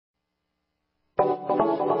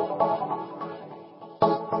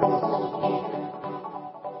Good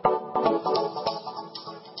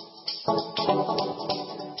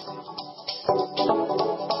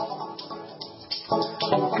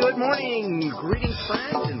morning, greetings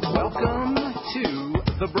friends, and welcome to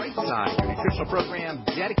The Bright Side, your nutritional program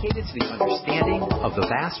dedicated to the understanding of the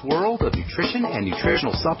vast world of nutrition and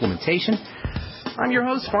nutritional supplementation. I'm your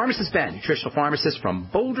host, Pharmacist Ben, nutritional pharmacist from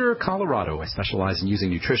Boulder, Colorado. I specialize in using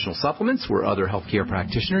nutritional supplements where other healthcare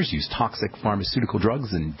practitioners use toxic pharmaceutical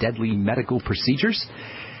drugs and deadly medical procedures.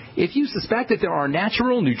 If you suspect that there are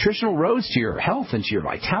natural nutritional roads to your health and to your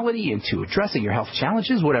vitality and to addressing your health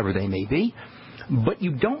challenges, whatever they may be, but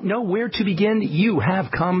you don't know where to begin, you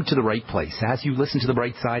have come to the right place. As you listen to The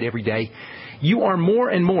Bright Side every day, you are more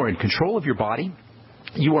and more in control of your body.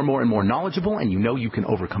 You are more and more knowledgeable, and you know you can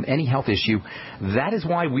overcome any health issue. That is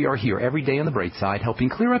why we are here every day on The Bright Side, helping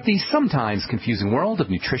clear up the sometimes confusing world of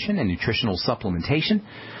nutrition and nutritional supplementation.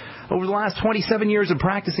 Over the last 27 years of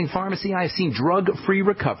practicing pharmacy, I have seen drug-free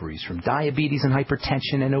recoveries from diabetes and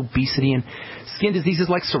hypertension and obesity and skin diseases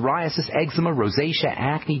like psoriasis, eczema, rosacea,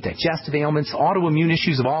 acne, digestive ailments, autoimmune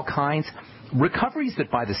issues of all kinds. Recoveries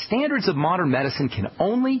that by the standards of modern medicine can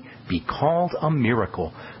only be called a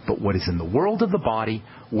miracle. But what is in the world of the body,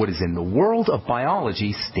 what is in the world of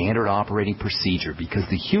biology, standard operating procedure, because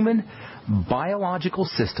the human biological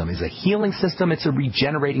system is a healing system. It's a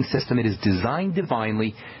regenerating system. It is designed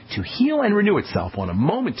divinely to heal and renew itself on a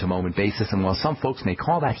moment-to-moment basis. And while some folks may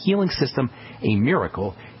call that healing system a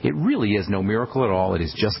miracle, it really is no miracle at all. It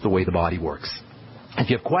is just the way the body works. If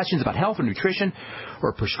you have questions about health or nutrition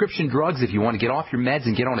or prescription drugs, if you want to get off your meds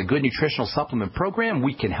and get on a good nutritional supplement program,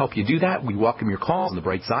 we can help you do that. We welcome your calls on The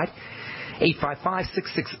Bright Side.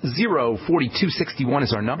 855-660-4261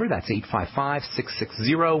 is our number. That's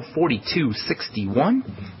 855-660-4261.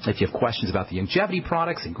 If you have questions about the longevity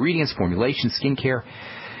products, ingredients, formulation, skincare,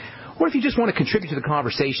 or if you just want to contribute to the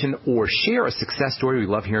conversation or share a success story, we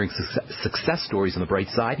love hearing success stories on The Bright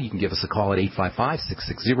Side. You can give us a call at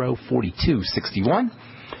 855-660-4261.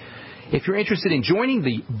 If you're interested in joining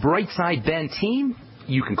the Bright Side Ben team,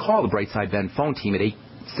 you can call the Bright Side Ben phone team at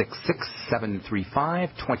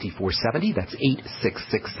 866-735-2470. That's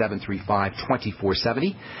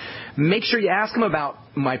 866-735-2470. Make sure you ask them about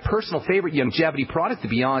my personal favorite longevity product, the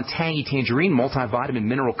Beyond Tangy Tangerine Multivitamin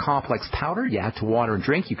Mineral Complex Powder. You add to water and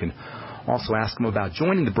drink. You can also ask them about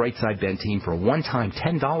joining the Bright Side Ben team for a one-time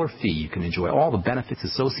 $10 fee. You can enjoy all the benefits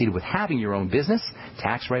associated with having your own business,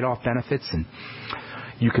 tax write-off benefits, and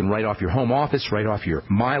you can write off your home office, write off your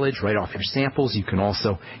mileage, write off your samples. You can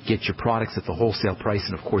also get your products at the wholesale price.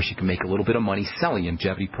 And, of course, you can make a little bit of money selling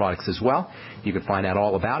longevity products as well. You can find out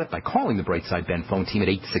all about it by calling the Bright Side Ben phone team at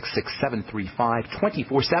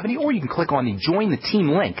 866-735-2470. Or you can click on the Join the Team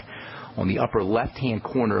link on the upper left-hand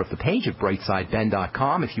corner of the page at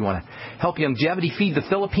brightsideben.com. If you want to help longevity feed the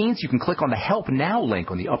Philippines, you can click on the Help Now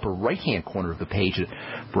link on the upper right-hand corner of the page at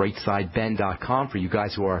brightsideben.com. For you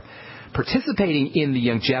guys who are participating in the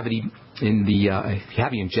longevity, if you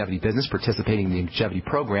have a longevity business, participating in the longevity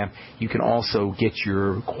program, you can also get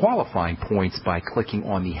your qualifying points by clicking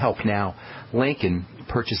on the Help Now link and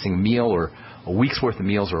purchasing a meal or a week's worth of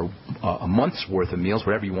meals or a month's worth of meals,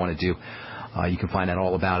 whatever you want to do. You can find out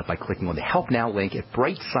all about it by clicking on the Help Now link at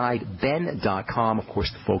brightsideben.com. Of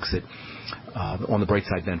course, the folks on the Bright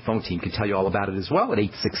Side Ben phone team can tell you all about it as well at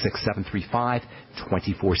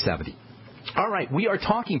 866-735-2470. All right, we are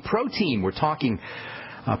talking protein. We're talking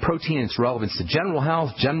protein and its relevance to general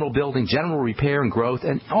health, general building, general repair and growth,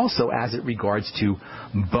 and also as it regards to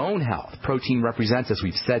bone health. Protein represents, as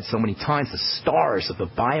we've said so many times, the stars of the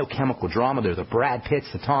biochemical drama. They're the Brad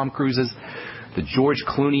Pitts, the Tom Cruises, the George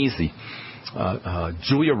Clooney's, the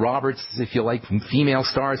Julia Roberts, if you like, female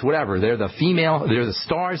stars, whatever. They're the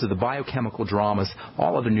stars of the biochemical dramas.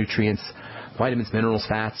 All of the nutrients, vitamins, minerals,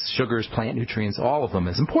 fats, sugars, plant nutrients, all of them,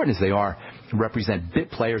 as important as they are, represent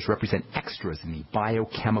bit players, represent extras in the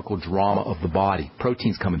biochemical drama of the body.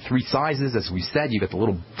 Proteins come in three sizes. As we said, you've got the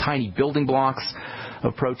little tiny building blocks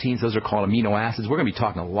of proteins. Those are called amino acids. We're going to be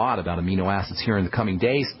talking a lot about amino acids here in the coming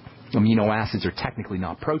days. Amino acids are technically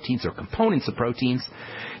not proteins. They're components of proteins.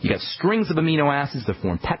 You got strings of amino acids that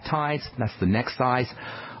form peptides. That's the next size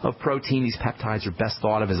of protein. These peptides are best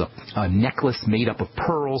thought of as a necklace made up of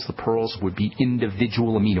pearls. The pearls would be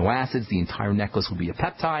individual amino acids. The entire necklace would be a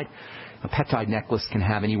peptide. A peptide necklace can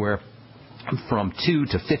have anywhere from 2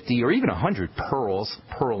 to 50 or even 100 pearl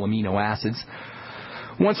amino acids.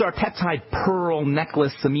 Once our peptide pearl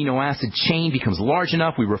necklace amino acid chain becomes large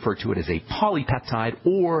enough, we refer to it as a polypeptide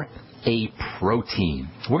or a protein.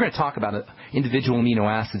 We're going to talk about individual amino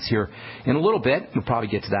acids here in a little bit. We'll probably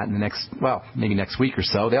get to that in the maybe next week or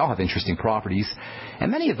so. They all have interesting properties,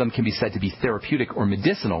 and many of them can be said to be therapeutic or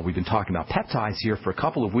medicinal. We've been talking about peptides here for a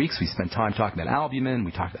couple of weeks. We spent time talking about albumin.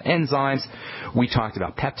 We talked about enzymes. We talked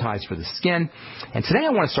about peptides for the skin. And today I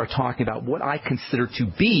want to start talking about what I consider to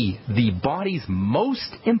be the body's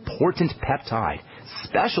most important peptide,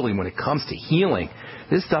 especially when it comes to healing.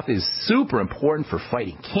 This stuff is super important for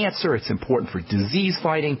fighting cancer. It's important for disease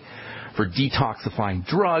fighting, for detoxifying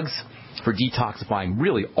drugs, for detoxifying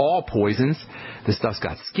really all poisons. This stuff's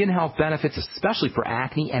got skin health benefits, especially for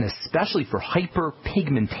acne and especially for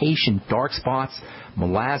hyperpigmentation, dark spots,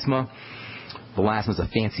 melasma. Melasma is a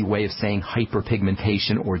fancy way of saying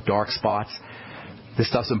hyperpigmentation or dark spots. This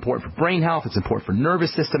stuff's important for brain health. It's important for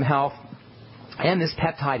nervous system health. And this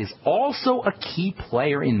peptide is also a key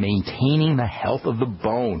player in maintaining the health of the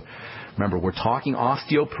bone. Remember, we're talking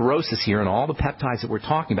osteoporosis here, and all the peptides that we're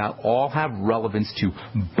talking about all have relevance to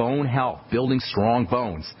bone health, building strong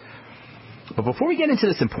bones. But before we get into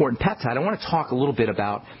this important peptide, I want to talk a little bit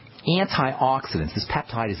about antioxidants. This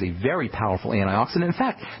peptide is a very powerful antioxidant. In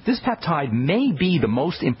fact, this peptide may be the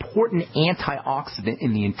most important antioxidant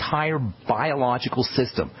in the entire biological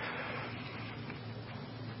system.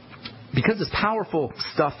 Because this powerful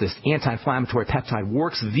stuff, this anti-inflammatory peptide,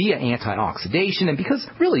 works via antioxidation, and because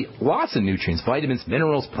really lots of nutrients, vitamins,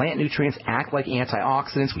 minerals, plant nutrients act like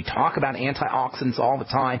antioxidants. We talk about antioxidants all the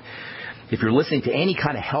time. If you're listening to any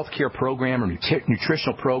kind of healthcare program or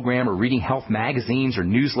nutritional program or reading health magazines or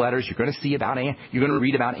newsletters, you're going to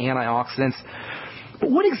read about antioxidants. But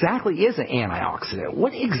what exactly is an antioxidant?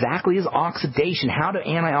 What exactly is oxidation? How do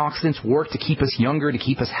antioxidants work to keep us younger, to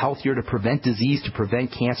keep us healthier, to prevent disease, to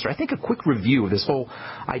prevent cancer? I think a quick review of this whole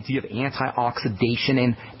idea of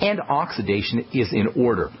antioxidation and oxidation is in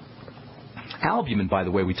order. Albumin, by the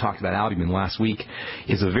way, we talked about albumin last week,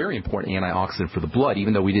 is a very important antioxidant for the blood,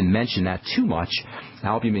 even though we didn't mention that too much.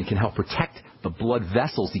 Albumin can help protect the blood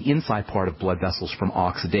vessels, the inside part of blood vessels, from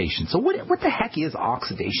oxidation. So what the heck is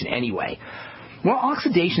oxidation anyway? Well,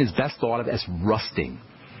 oxidation is best thought of as rusting.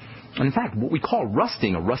 And in fact, what we call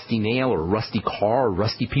rusting, a rusty nail or a rusty car or a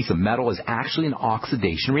rusty piece of metal, is actually an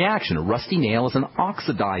oxidation reaction. A rusty nail is an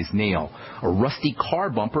oxidized nail. A rusty car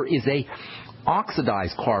bumper is a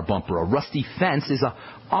oxidized car bumper. A rusty fence is a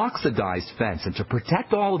oxidized fence. And to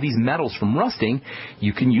protect all of these metals from rusting,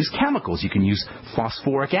 you can use chemicals. You can use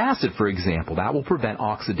phosphoric acid, for example. That will prevent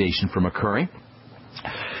oxidation from occurring.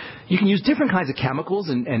 You can use different kinds of chemicals,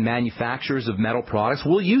 and manufacturers of metal products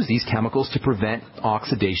will use these chemicals to prevent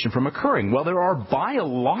oxidation from occurring. Well, there are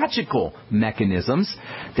biological mechanisms.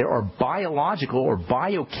 There are biological or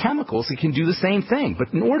biochemicals that can do the same thing.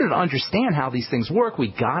 But in order to understand how these things work,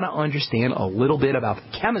 we've got to understand a little bit about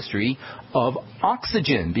the chemistry of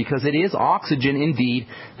oxygen, because it is oxygen indeed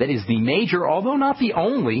that is the major, although not the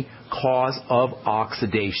only, cause of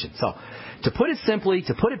oxidation. So to put it simply,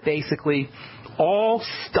 to put it basically, all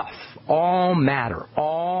stuff, all matter,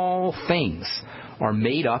 all things are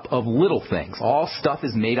made up of little things. All stuff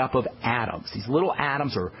is made up of atoms. These little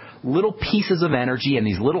atoms are little pieces of energy, and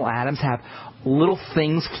these little atoms have little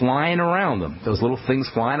things flying around them. Those little things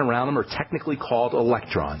flying around them are technically called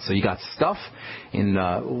electrons. So you got stuff in,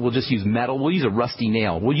 we'll just use metal. We'll use a rusty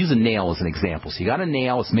nail. We'll use a nail as an example. So you got a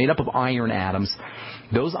nail. It's made up of iron atoms.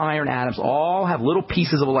 Those iron atoms all have little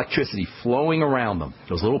pieces of electricity flowing around them.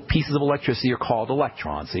 Those little pieces of electricity are called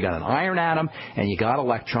electrons. So you got an iron atom and you got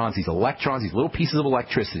electrons. These electrons, these little pieces of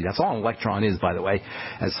electricity. That's all an electron is, by the way,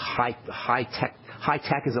 as high tech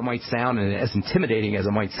as it might sound and as intimidating as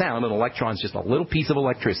it might sound. An electron is just a little piece of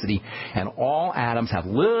electricity, and all atoms have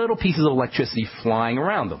little pieces of electricity flying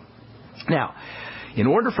around them. Now, in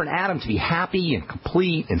order for an atom to be happy and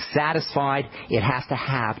complete and satisfied, it has to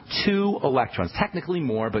have two electrons. Technically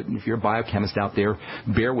more, but if you're a biochemist out there,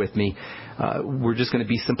 bear with me. We're just going to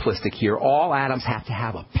be simplistic here. All atoms have to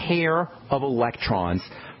have a pair of electrons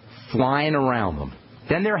flying around them.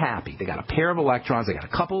 Then they're happy. They got a pair of electrons. They got a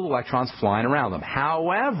couple of electrons flying around them.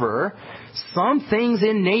 However, some things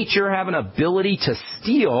in nature have an ability to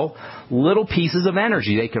steal little pieces of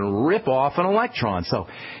energy. They can rip off an electron. So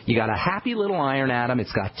you got a happy little iron atom.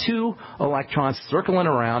 It's got two electrons circling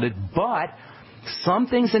around it, but some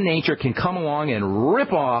things in nature can come along and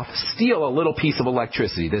rip off, steal a little piece of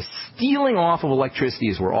electricity. This stealing off of electricity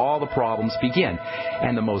is where all the problems begin.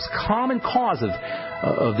 And the most common cause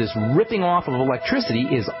of this ripping off of electricity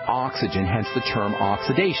is oxygen, hence the term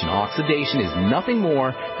oxidation. Oxidation is nothing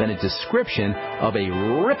more than a description of a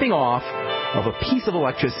ripping off of a piece of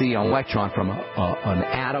electricity, an electron, from an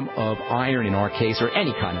atom of iron in our case, or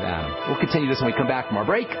any kind of atom. We'll continue this when we come back from our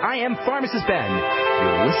break. I am Pharmacist Ben.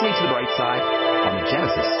 You're listening to The Bright Side. on the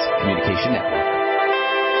Genesis Communication Network.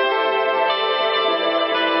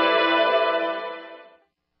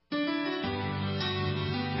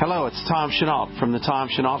 Hello, it's Tom Chenault from The Tom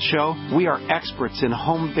Chenault Show. We are experts in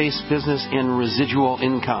home-based business and residual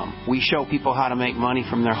income. We show people how to make money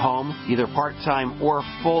from their home, either part-time or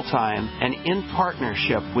full-time. And in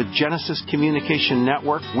partnership with Genesis Communication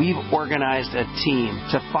Network, we've organized a team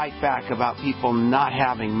to fight back about people not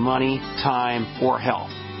having money, time, or health.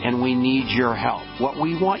 And we need your help. What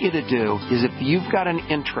we want you to do is, if you've got an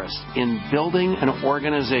interest in building an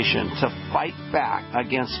organization to fight back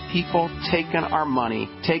against people taking our money,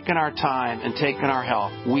 taking our time, and taking our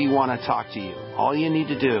health, we want to talk to you. All you need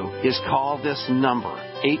to do is call this number,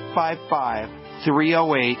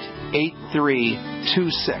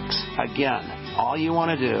 855-308-8326. Again, all you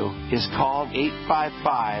want to do is call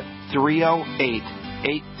 855-308-8326.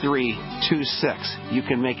 8326. You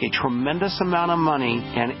can make a tremendous amount of money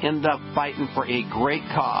and end up fighting for a great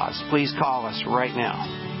cause. Please call us right now.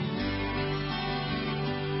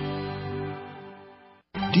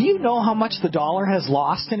 Do you know how much the dollar has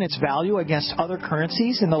lost in its value against other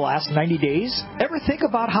currencies in the last 90 days? Ever think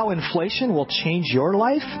about how inflation will change your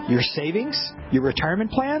life, your savings, your retirement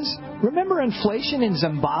plans? Remember inflation in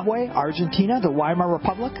Zimbabwe, Argentina, the Weimar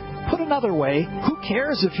Republic? Put another way, who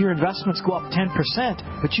cares if your investments go up 10%,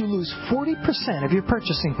 but you lose 40% of your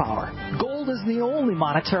purchasing power? Gold is the only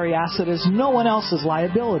monetary asset as no one else's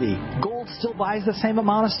liability. Gold still buys the same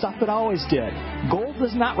amount of stuff it always did. Gold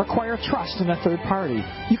does not require trust in a third party.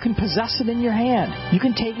 You can possess it in your hand. You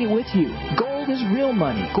can take it with you. Gold is real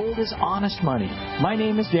money. Gold is honest money. My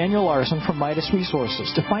name is Daniel Larson from Midas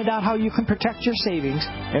Resources. To find out how you can protect your savings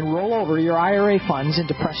and roll over your IRA funds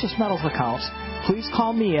into precious metals accounts, please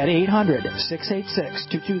call me at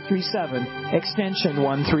 800-686-2237, extension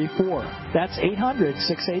 134. That's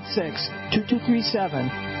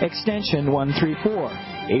 800-686-2237, extension 134.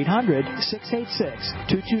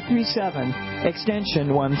 800-686-2237,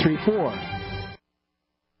 extension 134.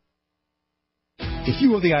 If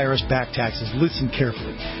you owe the IRS back taxes, listen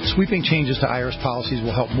carefully. Sweeping changes to IRS policies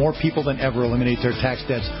will help more people than ever eliminate their tax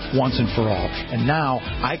debts once and for all. And now,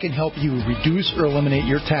 I can help you reduce or eliminate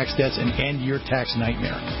your tax debts and end your tax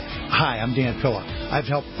nightmare. Hi, I'm Dan Pilla. I've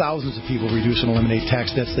helped thousands of people reduce and eliminate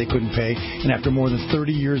tax debts they couldn't pay, and after more than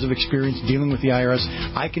 30 years of experience dealing with the IRS,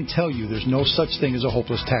 I can tell you there's no such thing as a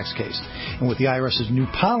hopeless tax case. And with the IRS's new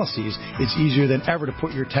policies, it's easier than ever to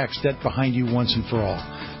put your tax debt behind you once and for all.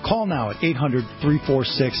 Call now at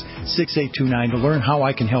 800-346-6829 to learn how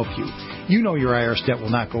I can help you. You know your IRS debt will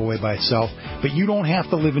not go away by itself, but you don't have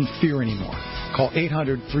to live in fear anymore. Call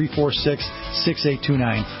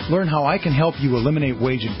 800-346-6829. Learn how I can help you eliminate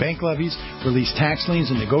wage and bank levies, release tax liens,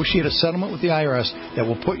 and negotiate a settlement with the IRS that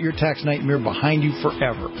will put your tax nightmare behind you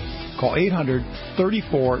forever. Call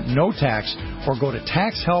 800-34-NO-TAX or go to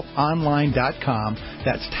taxhelponline.com.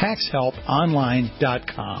 That's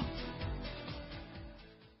taxhelponline.com.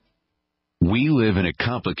 We live in a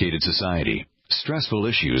complicated society. Stressful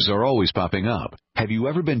issues are always popping up. Have you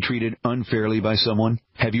ever been treated unfairly by someone?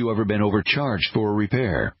 Have you ever been overcharged for a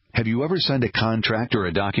repair? Have you ever signed a contract or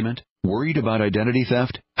a document? Worried about identity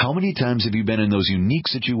theft? How many times have you been in those unique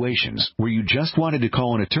situations where you just wanted to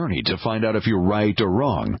call an attorney to find out if you're right or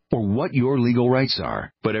wrong, or what your legal rights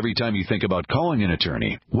are? But every time you think about calling an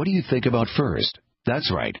attorney, what do you think about first? That's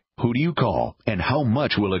right. Who do you call, and how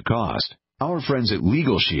much will it cost? Our friends at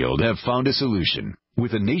Legal Shield have found a solution.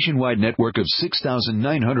 With a nationwide network of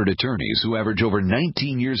 6,900 attorneys who average over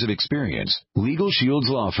 19 years of experience, Legal Shield's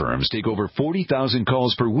law firms take over 40,000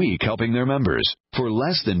 calls per week helping their members. For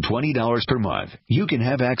less than $20 per month, you can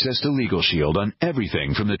have access to Legal Shield on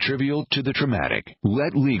everything from the trivial to the traumatic.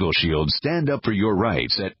 Let Legal Shield stand up for your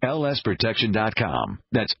rights at lsprotection.com.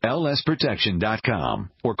 That's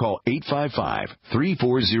lsprotection.com. Or call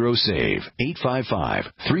 855-340-SAVE,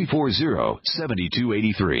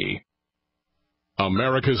 855-340-7283.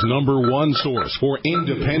 America's #1 source for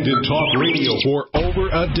independent talk radio for over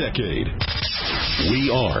a decade.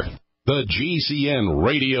 We are the GCN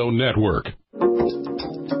Radio Network.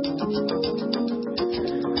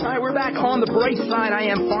 All right, we're back on the bright side. I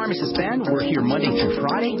am Pharmacist Ben. We're here Monday through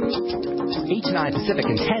Friday, 8 to 9 Pacific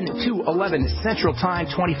and 10 to 11 Central Time,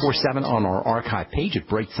 24/7 on our archive page at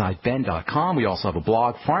brightsideben.com. We also have a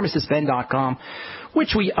blog, pharmacistben.com,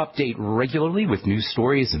 which we update regularly with news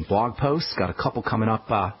stories and blog posts. Got a couple coming up.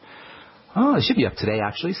 It should be up today,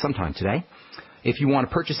 actually, sometime today. If you want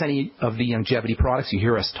to purchase any of the longevity products you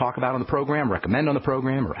hear us talk about on the program, recommend on the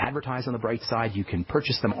program, or advertise on the Bright Side, you can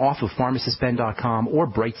purchase them off of pharmacistben.com or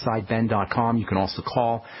brightsideben.com. You can also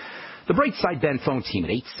call The Bright Side Ben phone team at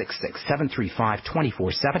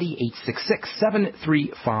 866-735-2470,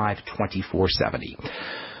 866-735-2470.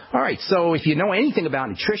 All right, so if you know anything about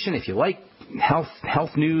nutrition, if you like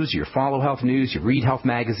health news, you follow health news, you read health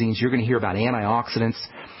magazines, you're going to hear about antioxidants.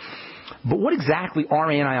 But what exactly are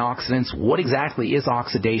antioxidants? What exactly is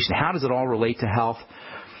oxidation? How does it all relate to health?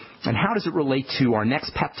 And how does it relate to our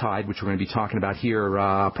next peptide, which we're going to be talking about here?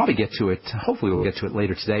 Probably get to it. Hopefully we'll get to it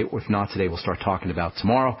later today. Or if not today, we'll start talking about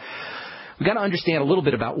tomorrow. We've got to understand a little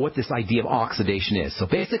bit about what this idea of oxidation is. So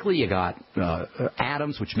basically you got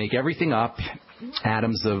atoms which make everything up.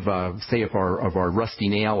 Atoms of, say, of our rusty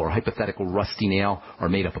nail or hypothetical rusty nail are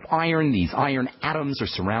made up of iron. These iron atoms are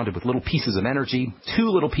surrounded with little pieces of energy, 2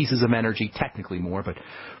 little pieces of energy, technically more, but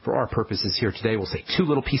for our purposes here today, we'll say 2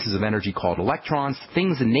 little pieces of energy called electrons.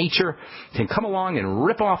 Things in nature can come along and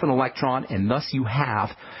rip off an electron, and thus you have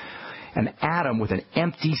an atom with an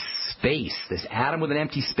empty space. This atom with an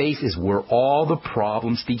empty space is where all the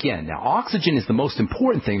problems begin. Now, oxygen is the most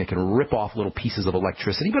important thing that can rip off little pieces of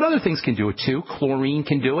electricity, but other things can do it too. Chlorine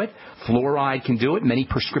can do it. Fluoride can do it. Many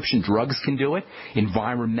prescription drugs can do it.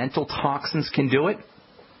 Environmental toxins can do it.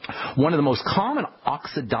 One of the most common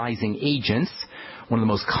oxidizing agents, one of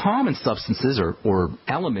the most common substances or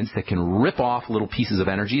elements that can rip off little pieces of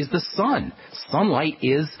energy is the sun. Sunlight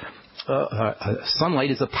is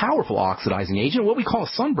a powerful oxidizing agent. What we call a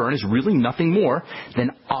sunburn is really nothing more than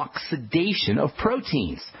oxidation of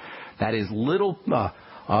proteins. That is,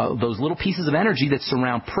 those little pieces of energy that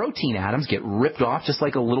surround protein atoms get ripped off, just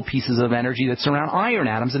like little pieces of energy that surround iron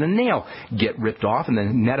atoms in a nail get ripped off, and the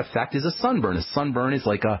net effect is a sunburn. A sunburn is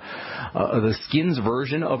like the skin's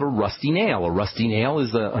version of a rusty nail. A rusty nail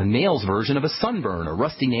is a nail's version of a sunburn. A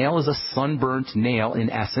rusty nail is a sunburnt nail in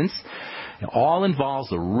essence. It all involves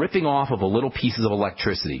the ripping off of little pieces of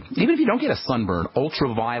electricity. Even if you don't get a sunburn,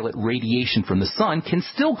 ultraviolet radiation from the sun can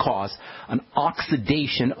still cause an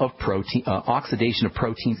oxidation of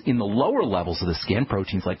proteins in the lower levels of the skin,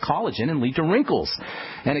 proteins like collagen, and lead to wrinkles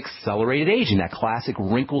and accelerated aging. That classic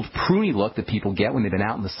wrinkled, pruny look that people get when they've been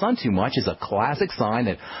out in the sun too much is a classic sign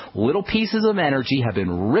that little pieces of energy have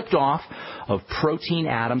been ripped off of protein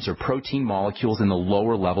atoms or protein molecules in the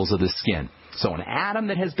lower levels of the skin. So an atom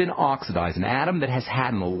that has been oxidized, an atom that has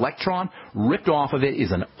had an electron ripped off of it,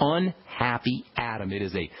 is an unhappy atom. It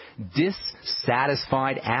is a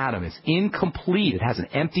dissatisfied atom. It's incomplete. It has an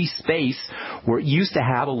empty space where it used to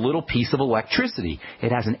have a little piece of electricity.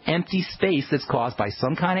 It has an empty space that's caused by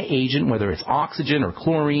some kind of agent, whether it's oxygen or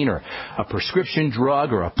chlorine or a prescription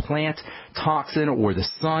drug or a plant toxin or the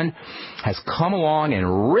sun, has come along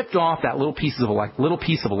and ripped off that little piece of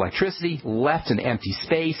electricity, left an empty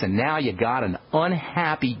space, and now you got an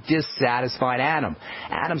unhappy, dissatisfied atom.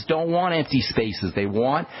 Atoms don't want empty spaces. They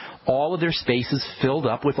want all of their spaces filled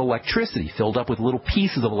up with electricity, filled up with little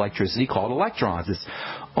pieces of electricity called electrons. This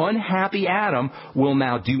unhappy atom will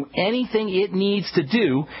now do anything it needs to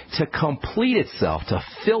do to complete itself, to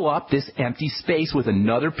fill up this empty space with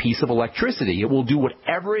another piece of electricity. It will do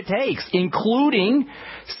whatever it takes, including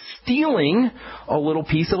stealing a little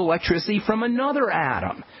piece of electricity from another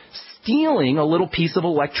atom, stealing a little piece of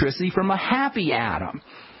electricity from a happy atom.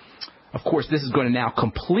 Of course, this is going to now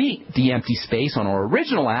complete the empty space on our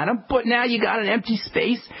original atom, but now you got an empty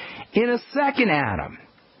space in a second atom.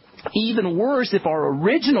 Even worse, if our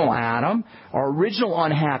original atom, our original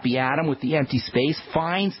unhappy atom with the empty space,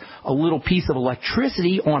 finds a little piece of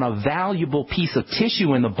electricity on a valuable piece of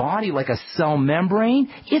tissue in the body, like a cell membrane,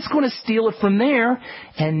 it's going to steal it from there,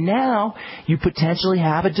 and now you potentially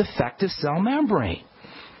have a defective cell membrane.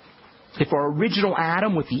 If our original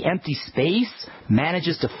atom with the empty space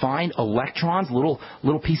manages to find electrons, little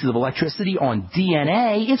pieces of electricity on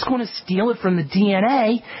DNA, it's going to steal it from the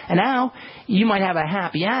DNA, and now you might have a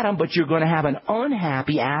happy atom, but you're going to have an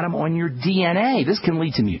unhappy atom on your DNA. This can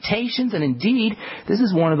lead to mutations, and indeed, this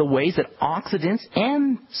is one of the ways that oxidants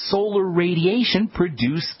and solar radiation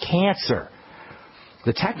produce cancer.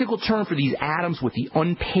 The technical term for these atoms with the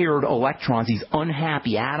unpaired electrons, these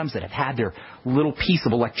unhappy atoms that have had their little piece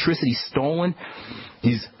of electricity stolen,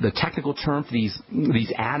 the technical term for these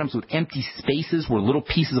atoms with empty spaces where little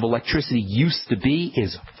pieces of electricity used to be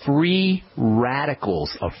is free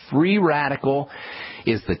radicals. A free radical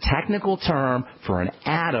is the technical term for an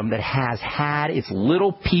atom that has had its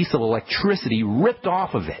little piece of electricity ripped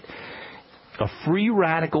off of it. A free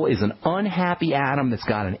radical is an unhappy atom that's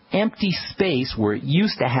got an empty space where it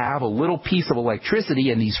used to have a little piece of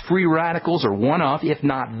electricity, and these free radicals are one of, if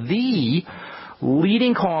not the,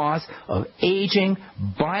 leading cause of aging,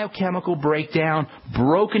 biochemical breakdown,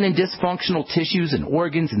 broken and dysfunctional tissues and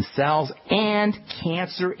organs and cells, and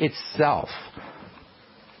cancer itself.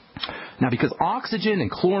 Now, because oxygen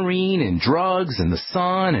and chlorine and drugs and the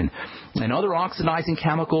sun and other oxidizing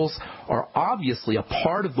chemicals are obviously a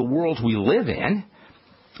part of the world we live in,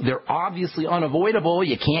 they're obviously unavoidable.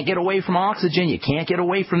 You can't get away from oxygen. You can't get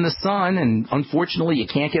away from the sun. And unfortunately, you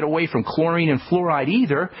can't get away from chlorine and fluoride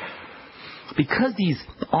either. Because these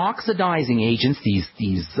oxidizing agents, these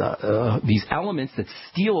elements that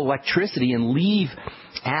steal electricity and leave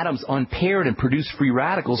atoms unpaired and produce free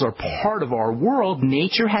radicals are part of our world,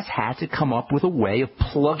 nature has had to come up with a way of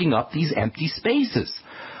plugging up these empty spaces,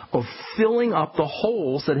 of filling up the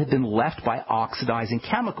holes that have been left by oxidizing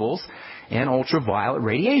chemicals and ultraviolet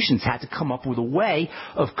radiations. Had to come up with a way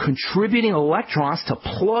of contributing electrons to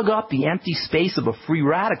plug up the empty space of a free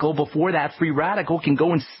radical before that free radical can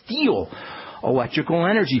go and steal electrical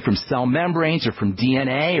energy from cell membranes or from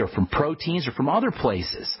DNA or from proteins or from other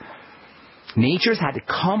places. Nature's had to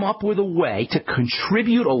come up with a way to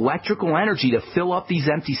contribute electrical energy to fill up these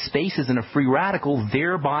empty spaces in a free radical,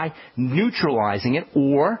 thereby neutralizing it,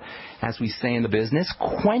 or, as we say in the business,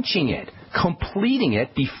 quenching it, completing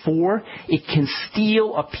it before it can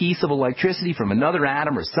steal a piece of electricity from another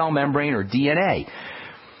atom or cell membrane or DNA.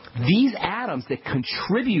 These atoms that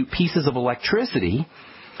contribute pieces of electricity,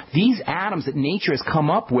 these atoms that nature has come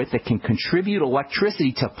up with that can contribute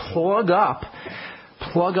electricity to plug up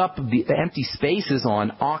the empty spaces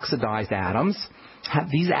on oxidized atoms,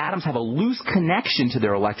 these atoms have a loose connection to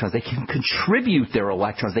their electrons. They can contribute their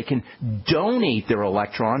electrons. They can donate their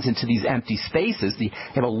electrons into these empty spaces. They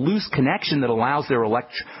have a loose connection that allows their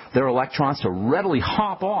electrons to readily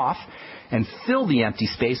hop off and fill the empty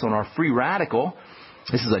space on our free radical.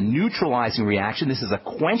 This is a neutralizing reaction. This is a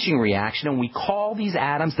quenching reaction, and we call these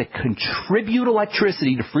atoms that contribute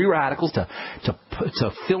electricity to free radicals, to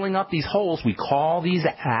filling up these holes, we call these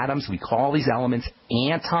atoms, we call these elements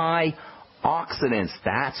antioxidants.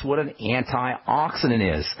 That's what an antioxidant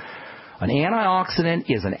is. An antioxidant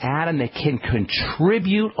is an atom that can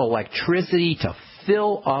contribute electricity to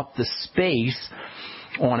fill up the space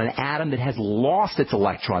on an atom that has lost its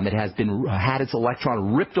electron, that has had its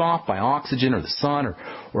electron ripped off by oxygen or the sun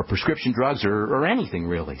or prescription drugs or anything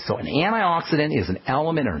really. So an antioxidant is an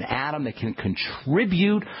element or an atom that can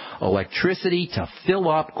contribute electricity to fill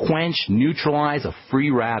up, quench, neutralize a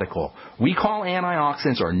free radical. We call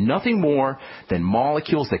antioxidants are nothing more than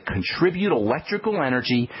molecules that contribute electrical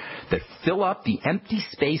energy that fill up the empty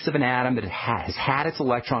space of an atom that has had its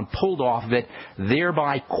electron pulled off of it,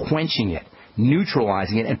 thereby quenching it,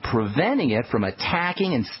 neutralizing it, and preventing it from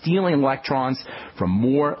attacking and stealing electrons from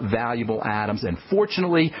more valuable atoms. And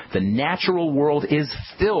fortunately, the natural world is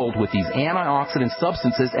filled with these antioxidant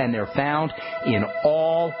substances, and they're found in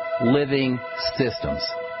all living systems.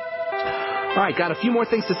 All right, got a few more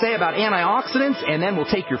things to say about antioxidants, and then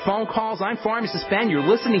we'll take your phone calls. I'm Pharmacist Ben. You're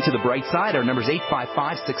listening to The Bright Side. Our number is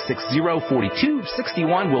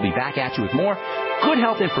 855-660-4261. We'll be back at you with more good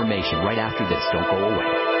health information right after this. Don't go away.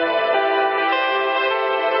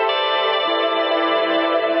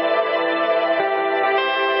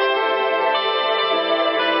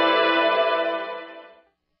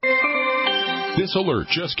 This alert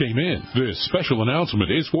just came in. This special announcement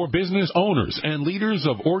is for business owners and leaders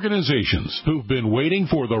of organizations who've been waiting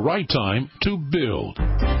for the right time to build.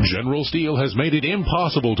 General Steel has made it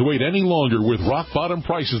impossible to wait any longer with rock-bottom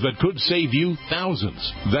prices that could save you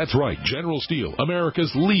thousands. That's right. General Steel,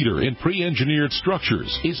 America's leader in pre-engineered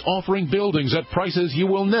structures, is offering buildings at prices you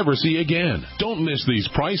will never see again. Don't miss these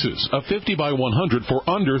prices. A 50 by 100 for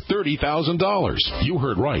under $30,000. You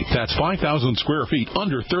heard right. That's 5,000 square feet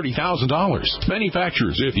under $30,000.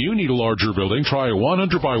 Manufacturers, if you need a larger building, try a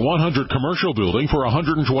 100 by 100 commercial building for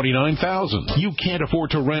 $129,000. You can't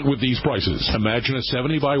afford to rent with these prices. Imagine a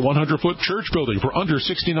 70 by 100 foot church building for under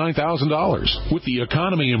 $69,000. With the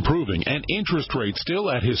economy improving and interest rates still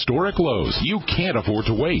at historic lows, you can't afford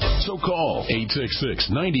to wait. So call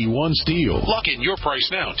 866-91-STEEL. Lock in your price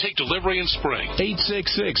now. Take delivery in spring.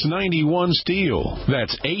 866-91-STEEL.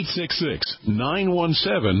 That's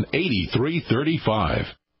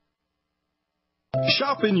 866-917-8335.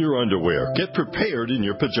 Shop in your underwear. Get prepared in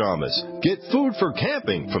your pajamas. Get food for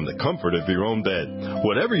camping from the comfort of your own bed.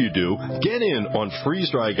 Whatever you do, get in on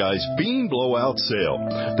Freeze Dry Guy's Bean Blowout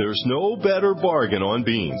Sale. There's no better bargain on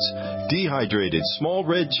beans. Dehydrated small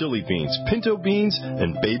red chili beans, pinto beans,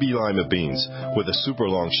 and baby lima beans. With a super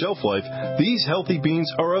long shelf life, these healthy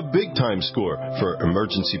beans are a big-time score for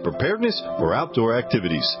emergency preparedness or outdoor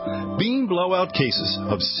activities. Bean Blowout cases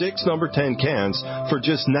of 6 number 10 cans for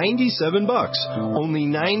just $97. only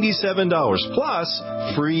 $97 plus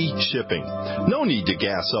free shipping. No need to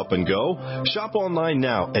gas up and go. Shop online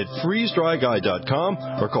now at freezedryguy.com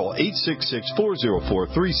or call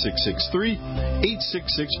 866-404-3663,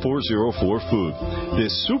 866-404-FOOD.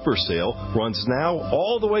 This super sale runs now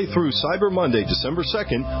all the way through Cyber Monday, December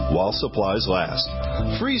 2nd, while supplies last.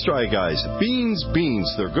 Freeze-Dry Guys, beans,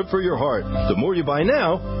 they're good for your heart. The more you buy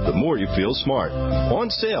now, the more you feel smart. On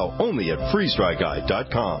sale only at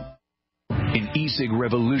freezedryguy.com. An e-cig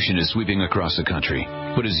revolution is sweeping across the country.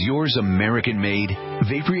 But is yours American-made?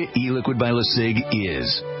 Vaporeat e-liquid by LeSig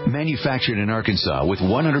is. Manufactured in Arkansas with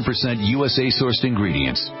 100% USA-sourced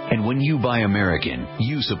ingredients. And when you buy American,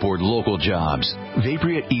 you support local jobs.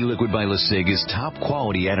 Vaporeat e-liquid by LeSig is top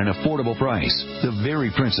quality at an affordable price. The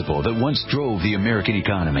very principle that once drove the American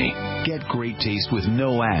economy. Get great taste with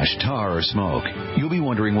no ash, tar, or smoke. You'll be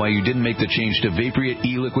wondering why you didn't make the change to Vaporeat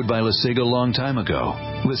e-liquid by LeSig a long time ago.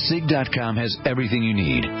 LeSig.com has everything you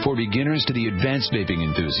need, for beginners to the advanced vaping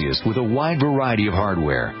enthusiast, with a wide variety of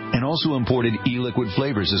hardware, and also imported e-liquid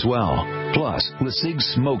flavors as well. Plus, LeSig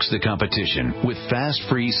smokes the competition with fast,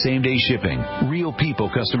 free, same-day shipping, real people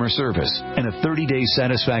customer service, and a 30-day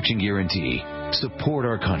satisfaction guarantee. Support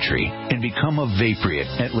our country and become a Vaporeat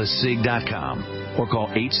at LeSig.com. Or call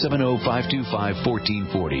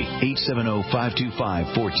 870-525-1440,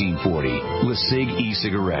 870-525-1440. LeSig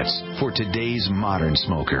e-cigarettes for today's modern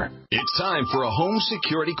smoker. It's time for a home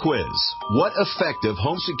security quiz. What effective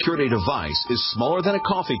home security device is smaller than a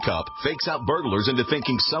coffee cup, fakes out burglars into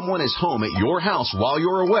thinking someone is home at your house while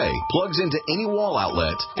you're away, plugs into any wall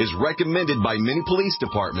outlet, is recommended by many police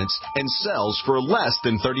departments, and sells for less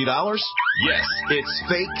than $30? Yes, it's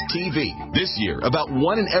Fake TV. This year, about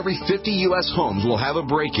 1 in every 50 U.S. homes will have a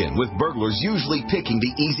break-in, with burglars usually picking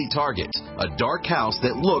the easy target, a dark house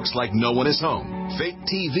that looks like no one is home. Fake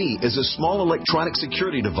TV is a small electronic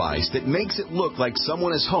security device that makes it look like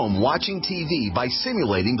someone is home watching TV by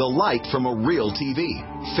simulating the light from a real TV.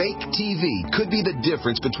 Fake TV could be the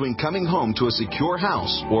difference between coming home to a secure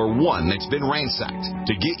house or one that's been ransacked.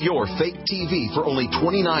 To get your Fake TV for only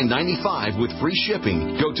 $29.95 with free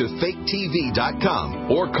shipping, go to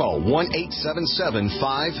faketv.com or call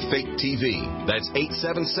 1-877-5-FAKE-TV. That's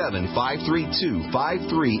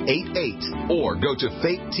 877-532-5388. Or go to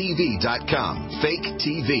faketv.com. Fake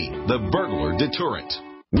TV, the burglar deterrent.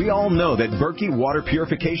 We all know that Berkey Water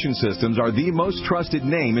Purification Systems are the most trusted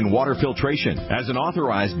name in water filtration. As an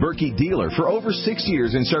authorized Berkey dealer for over 6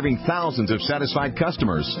 years and serving thousands of satisfied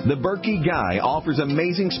customers, the Berkey Guy offers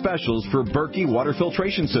amazing specials for Berkey Water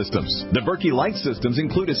Filtration Systems. The Berkey Light Systems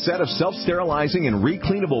include a set of self-sterilizing and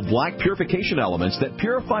recleanable black purification elements that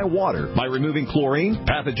purify water by removing chlorine,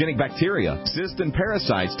 pathogenic bacteria, cysts, and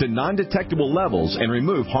parasites to non-detectable levels and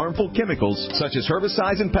remove harmful chemicals such as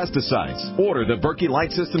herbicides and pesticides. Order the Berkey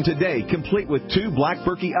Light System today, complete with 2 black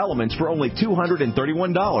Berkey elements for only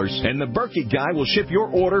 $231, and the Berkey Guy will ship your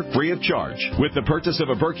order free of charge. With the purchase of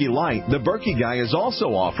a Berkey Light, the Berkey Guy is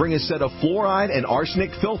also offering a set of fluoride and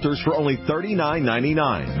arsenic filters for only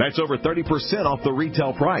 $39.99. That's over 30% off the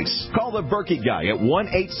retail price. Call the Berkey Guy at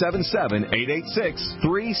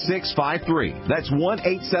 1-877-886-3653. That's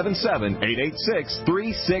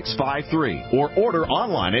 1-877-886-3653. Or order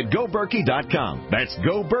online at GoBerkey.com. That's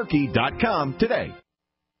GoBerkey.com today.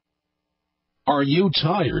 Are you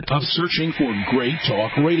tired of searching for great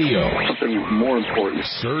talk radio? Something more important.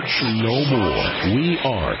 Search no more. We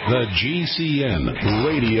are the GCN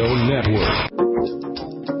Radio Network.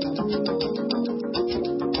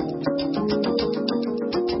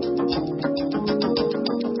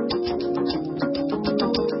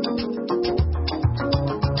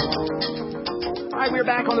 We're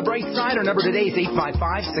back on the bright side. Our number today is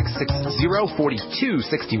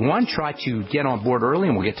 855-660-4261. Try to get on board early,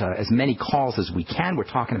 and we'll get to as many calls as we can. We're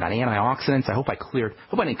talking about antioxidants. I hope I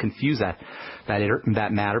didn't confuse that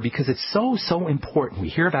matter, because it's so important. We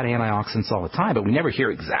hear about antioxidants all the time, but we never hear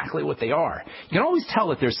exactly what they are. You can always tell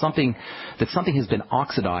that there's something has been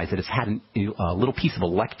oxidized, that it's had a little piece of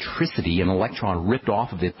electricity, an electron ripped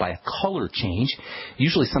off of it by a color change,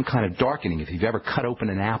 usually some kind of darkening. If you've ever cut open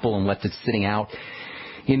an apple and left it sitting out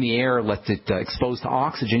in the air, left it exposed to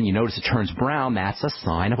oxygen, you notice it turns brown. That's a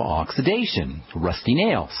sign of oxidation. Rusty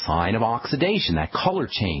nail, sign of oxidation. That color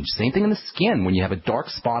change. Same thing in the skin. When you have a dark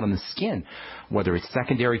spot on the skin, whether it's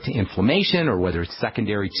secondary to inflammation or whether it's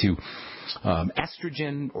secondary to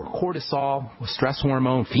estrogen or cortisol, stress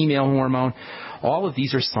hormone, female hormone. All of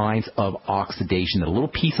these are signs of oxidation, that a little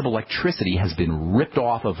piece of electricity has been ripped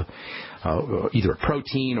off of either a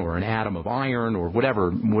protein or an atom of iron or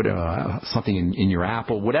whatever, something in your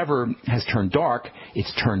apple. Whatever has turned dark,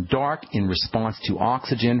 it's turned dark in response to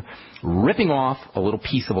oxygen ripping off a little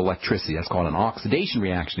piece of electricity. That's called an oxidation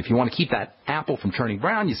reaction. If you want to keep that apple from turning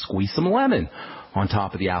brown, you squeeze some lemon on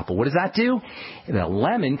top of the apple. What does that do? The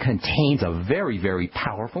lemon contains a very, very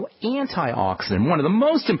powerful antioxidant, one of the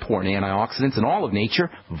most important antioxidants in all of nature,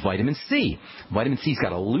 vitamin C. Vitamin C's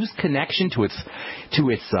got a loose connection to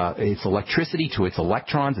its electricity, to its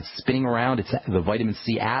electrons. It's spinning around the vitamin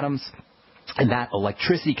C atoms. And that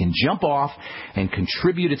electricity can jump off and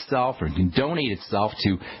contribute itself or can donate itself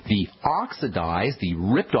to the oxidized, the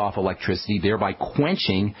ripped off electricity, thereby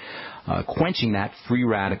quenching that free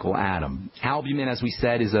radical atom. Albumin, as we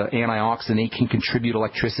said, is an antioxidant. It can contribute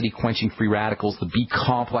electricity, quenching free radicals. The B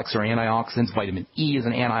complex are antioxidants. Vitamin E is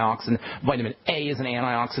an antioxidant. Vitamin A is an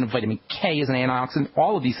antioxidant. Vitamin K is an antioxidant.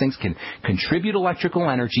 All of these things can contribute electrical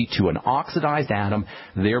energy to an oxidized atom,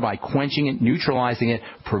 thereby quenching it, neutralizing it,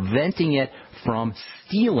 preventing it from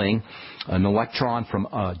stealing an electron from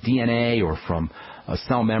DNA or from a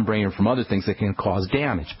cell membrane or from other things that can cause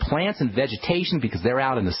damage. Plants and vegetation, because they're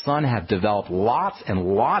out in the sun, have developed lots and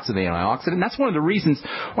lots of antioxidants. That's one of the reasons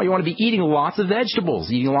why you want to be eating lots of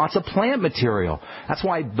vegetables, eating lots of plant material. That's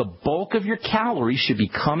why the bulk of your calories should be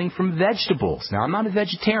coming from vegetables. Now, I'm not a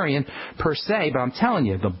vegetarian per se, but I'm telling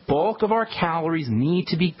you, the bulk of our calories need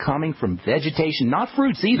to be coming from vegetation, not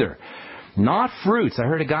fruits either. Not fruits. I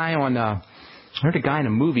heard a guy in a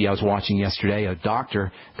movie I was watching yesterday, a Dr.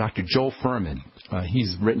 Joel Fuhrman.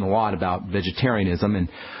 He's written a lot about vegetarianism, and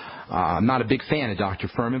I'm not a big fan of Dr.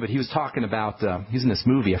 Fuhrman, but he was talking about, he's in this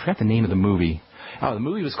movie. I forgot the name of the movie. Oh, the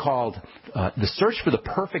movie was called The Search for the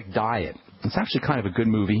Perfect Diet. It's actually kind of a good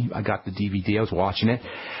movie. I got the DVD. I was watching it.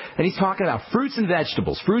 And he's talking about fruits and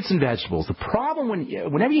vegetables. The problem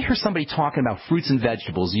whenever you hear somebody talking about fruits and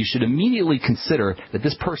vegetables, you should immediately consider that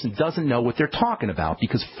this person doesn't know what they're talking about,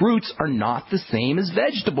 because fruits are not the same as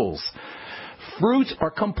vegetables. Fruits are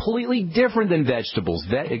completely different than vegetables.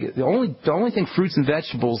 The only thing fruits and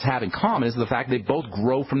vegetables have in common is the fact they both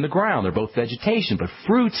grow from the ground. They're both vegetation. But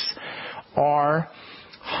fruits are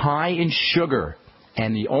high in sugar.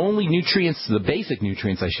 And the only nutrients, the basic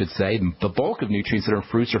nutrients I should say, the bulk of nutrients that are in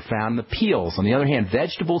fruits are found in the peels. On the other hand,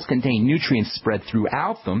 vegetables contain nutrients spread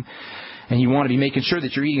throughout them. And you want to be making sure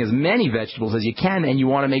that you're eating as many vegetables as you can, and you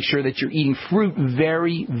want to make sure that you're eating fruit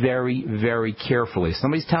very, very, very carefully. If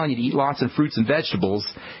somebody's telling you to eat lots of fruits and vegetables,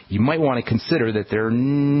 you might want to consider that they're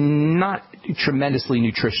not tremendously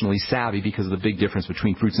nutritionally savvy because of the big difference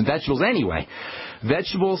between fruits and vegetables anyway.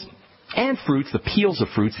 Vegetables and fruits, the peels of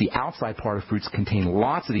fruits, the outside part of fruits contain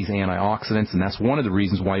lots of these antioxidants, and that's one of the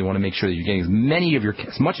reasons why you want to make sure that you're getting as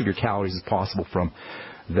much of your calories as possible from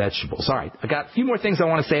vegetables. All right, I got a few more things I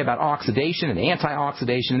want to say about oxidation and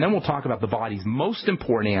antioxidation, and then we'll talk about the body's most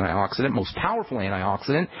important antioxidant, most powerful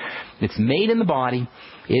antioxidant. It's made in the body.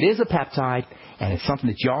 It is a peptide, and it's something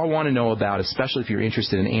that y'all want to know about, especially if you're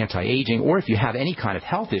interested in anti-aging or if you have any kind of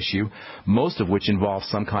health issue, most of which involves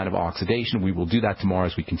some kind of oxidation. We will do that tomorrow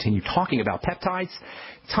as we continue talking about peptides.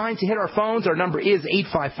 Time to hit our phones. Our number is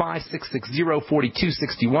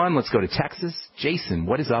 855-660-4261. Let's go to Texas. Jason,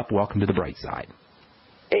 what is up? Welcome to the Bright Side.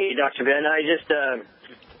 Hey, Dr. Ben. I just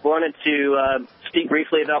wanted to speak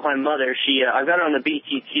briefly about my mother. I've got her on the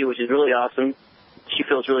BTT, which is really awesome. She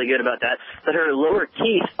feels really good about that. But her lower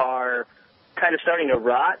teeth are kind of starting to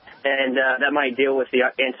rot, and that might deal with the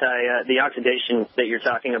oxidation that you're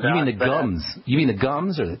talking about. You mean the gums? You mean the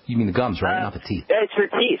gums, right? Not the teeth. It's her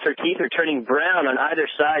teeth. Her teeth are turning brown on either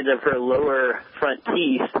side of her lower front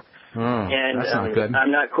teeth. And that's not good.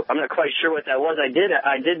 I'm not quite sure what that was. I did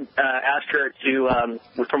ask her to,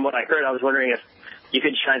 from what I heard, I was wondering if you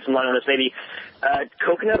could shine some light on this. Maybe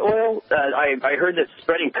coconut oil. I heard that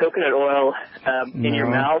spreading coconut oil in your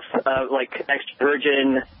mouth, like extra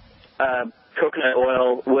virgin coconut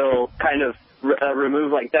oil, will kind of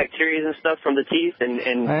remove like bacteria and stuff from the teeth and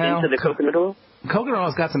into the coconut oil. Coconut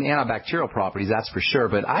oil's got some antibacterial properties, that's for sure.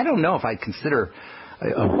 But I don't know if I'd consider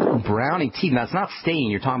browning teeth. Now, it's not staining.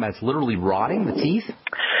 You're talking about it's literally rotting, the teeth?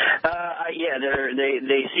 Yeah,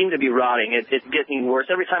 they seem to be rotting. It's getting worse.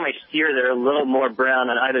 Every time I steer, they're a little more brown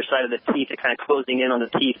on either side of the teeth. They're kind of closing in on the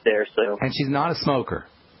teeth there. So. And she's not a smoker?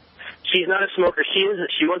 She's not a smoker.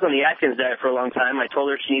 She was on the Atkins diet for a long time. I told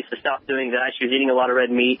her she needs to stop doing that. She was eating a lot of red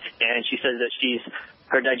meat, and she says that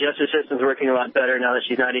her digestive system's working a lot better now that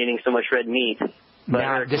she's not eating so much red meat. But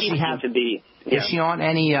now, her teeth seem to be... Is she on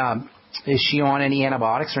any Is she on any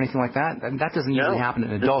antibiotics or anything like that? That doesn't usually happen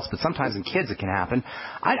in adults, but sometimes in kids it can happen.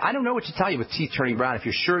 I don't know what to tell you with teeth turning brown. If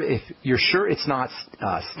you're sure it's not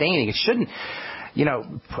staining, it shouldn't.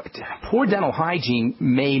 Poor dental hygiene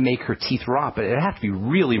may make her teeth rot, but it would have to be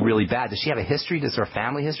really, really bad. Does she have a history? Does her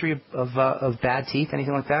family history of bad teeth,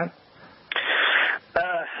 anything like that?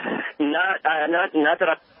 Not that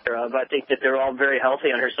I'm aware of. I think that they're all very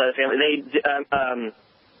healthy on her side of the family.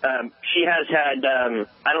 She has had,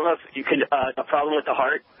 I don't know if you could, a problem with the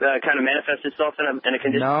heart kind of manifest itself in a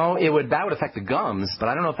condition. No, that would affect the gums, but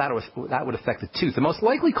I don't know if that would affect the tooth. The most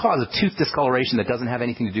likely cause of tooth discoloration that doesn't have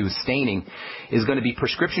anything to do with staining is going to be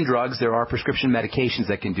prescription drugs. There are prescription medications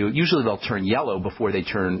that can do it. Usually they'll turn yellow before they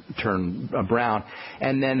turn brown.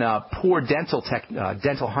 And then poor dental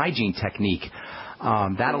hygiene technique.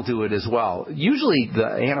 That'll do it as well. Usually the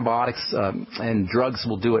antibiotics and drugs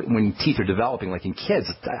will do it when teeth are developing, like in kids.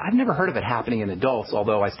 I've never heard of it happening in adults,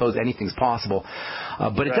 although I suppose anything's possible.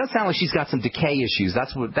 But it does sound like she's got some decay issues.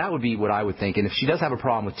 That would be what I would think. And if she does have a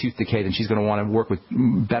problem with tooth decay, then she's going to want to work with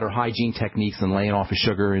better hygiene techniques than laying off of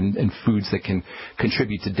sugar and foods that can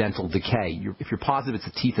contribute to dental decay. If you're positive it's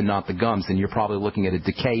the teeth and not the gums, then you're probably looking at a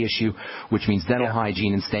decay issue, which means dental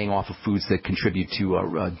hygiene and staying off of foods that contribute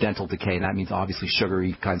to dental decay. And that means obviously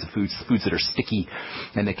sugary kinds of foods that are sticky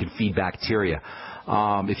and that can feed bacteria.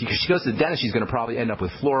 If she goes to the dentist, she's going to probably end up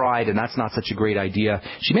with fluoride, and that's not such a great idea.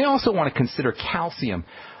 She may also want to consider calcium.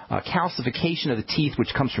 Calcification of the teeth,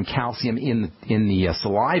 which comes from calcium in the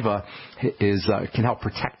saliva, can help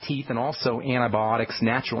protect teeth, and also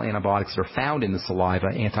natural antibiotics that are found in the saliva,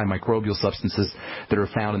 antimicrobial substances that are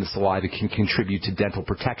found in the saliva can contribute to dental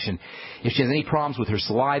protection. If she has any problems with her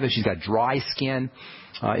saliva, she's got dry skin.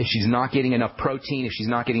 If she's not getting enough protein, if she's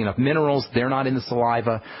not getting enough minerals, they're not in the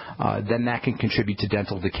saliva, then that can contribute to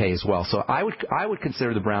dental decay as well. So I would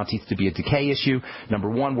consider the brown teeth to be a decay issue.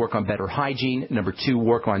 Number one, work on better hygiene. Number two,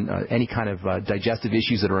 work on any kind of digestive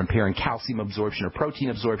issues that are impairing calcium absorption or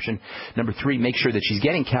protein absorption. Number three, make sure that she's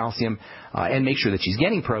getting calcium and make sure that she's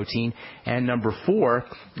getting protein. And number four,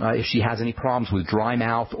 if she has any problems with dry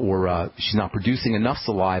mouth or she's not producing enough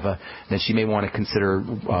saliva, then she may want to consider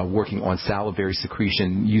working on salivary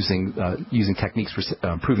secretion, using techniques for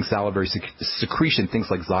improving salivary secretion. Things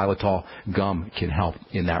like xylitol gum can help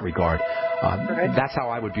in that regard. That's how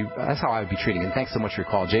I would be treating it. Thanks so much for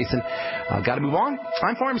your call, Jason. Got to move on.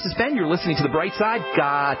 I'm Pharmacist Ben. You're listening to The Bright Side.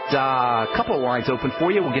 Got a couple of lines open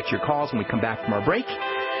for you. We'll get to your calls when we come back from our break.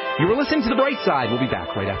 You were listening to The Bright Side. We'll be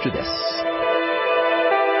back right after this.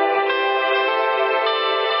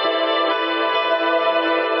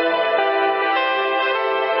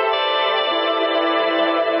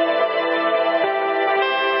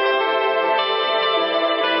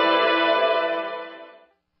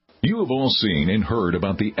 You have all seen and heard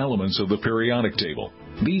about the elements of the periodic table.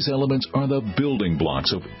 These elements are the building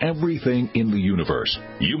blocks of everything in the universe.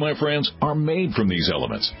 You, my friends, are made from these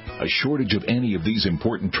elements. A shortage of any of these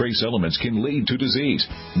important trace elements can lead to disease.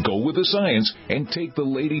 Go with the science and take the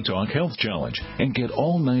Lady Talk Health Challenge and get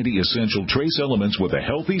all 90 essential trace elements with a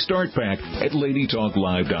healthy start pack at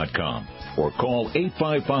LadyTalkLive.com. Or call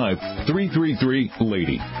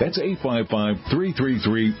 855-333-LADY. That's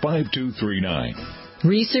 855-333-5239.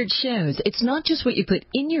 Research shows it's not just what you put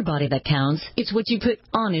in your body that counts, it's what you put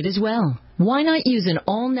on it as well. Why not use an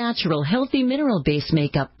all-natural, healthy mineral-based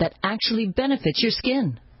makeup that actually benefits your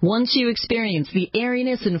skin? Once you experience the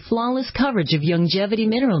airiness and flawless coverage of Youngevity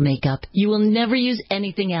mineral makeup, you will never use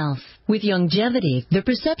anything else. With Youngevity, the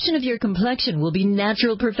perception of your complexion will be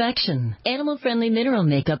natural perfection. Animal-friendly mineral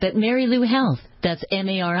makeup at Mary Lou Health. That's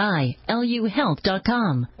MARILU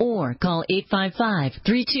Health.com. Or call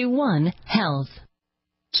 855-321-HEALTH.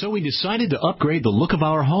 So we decided to upgrade the look of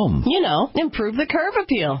our home. You know, improve the curb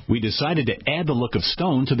appeal. We decided to add the look of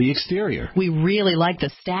stone to the exterior. We really like the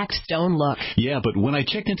stacked stone look. Yeah, but when I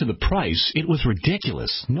checked into the price, it was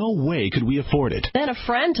ridiculous. No way could we afford it. Then a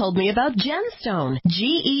friend told me about Genstone.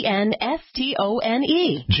 Genstone.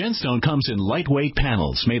 Genstone comes in lightweight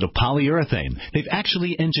panels made of polyurethane. They've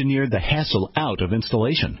actually engineered the hassle out of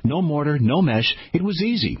installation. No mortar, no mesh. It was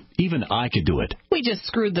easy. Even I could do it. We just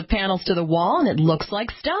screwed the panels to the wall and it looks like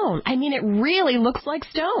stone. I mean, it really looks like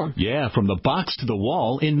stone. Yeah, from the box to the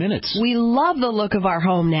wall in minutes. We love the look of our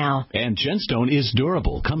home now. And Genstone is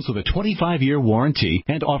durable, comes with a 25-year warranty,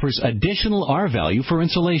 and offers additional R-value for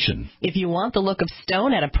insulation. If you want the look of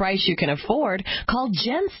stone at a price you can afford, call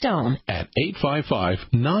Genstone at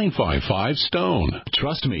 855-955-STONE.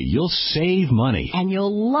 Trust me, you'll save money. And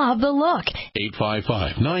you'll love the look.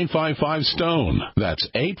 855-955-STONE. That's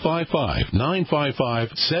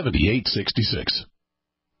 855-955-7866.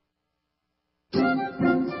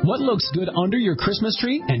 what looks good under your Christmas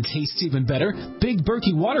tree and tastes even better? Big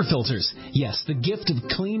Berkey water filters. Yes, the gift of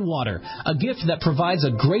clean water. A gift that provides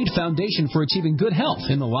a great foundation for achieving good health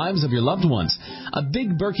in the lives of your loved ones. A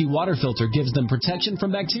Big Berkey water filter gives them protection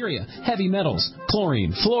from bacteria, heavy metals,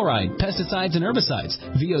 chlorine, fluoride, pesticides and herbicides,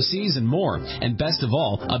 VOCs and more. And best of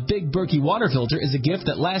all, a Big Berkey water filter is a gift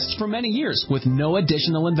that lasts for many years with no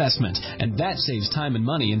additional investment. And that saves time and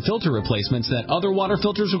money in filter replacements that other water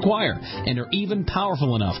filters require, and are even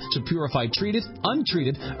powerful enough to purify treated,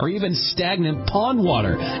 untreated, or even stagnant pond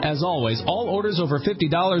water. As always, all orders over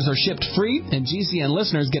 $50 are shipped free, and GCN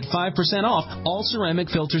listeners get 5% off all ceramic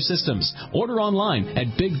filter systems. Order online at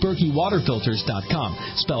BigBerkeyWaterFilters.com,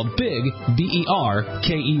 spelled Big,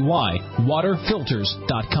 B-E-R-K-E-Y,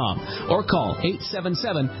 waterfilters.com, or call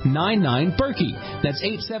 877-99-BERKEY. That's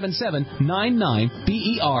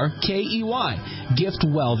 877-99-BERKEY. Gift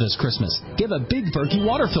well this Christmas. Give a Big Berkey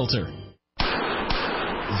water filter.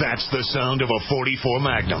 That's the sound of a .44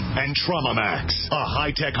 Magnum and Trauma Max, a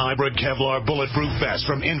high-tech hybrid Kevlar bulletproof vest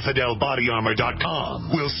from InfidelBodyArmor.com.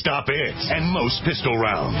 Will stop it and most pistol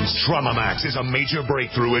rounds. Trauma Max is a major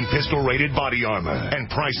breakthrough in pistol-rated body armor, and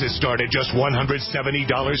prices start at just $170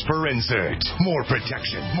 per insert. More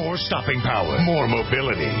protection, more stopping power, more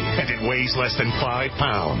mobility, and it weighs less than 5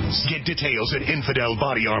 pounds. Get details at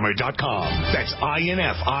InfidelBodyArmor.com. That's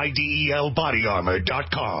INFIDEL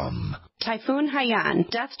BodyArmor.com. Typhoon Haiyan.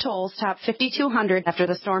 Death tolls top 5,200 after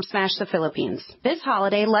the storm smashed the Philippines. This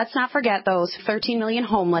holiday, let's not forget those 13 million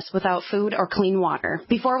homeless without food or clean water.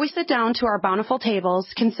 Before we sit down to our bountiful tables,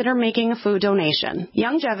 consider making a food donation.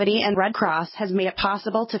 Longevity and Red Cross has made it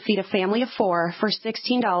possible to feed a family of 4 for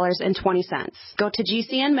 $16.20. Go to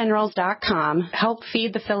GCNminerals.com, help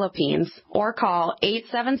feed the Philippines, or call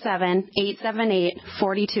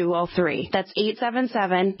 877-878-4203. That's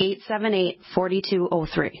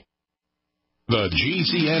 877-878-4203. The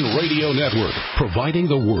GCN Radio Network, providing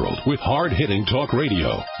the world with hard-hitting talk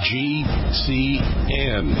radio.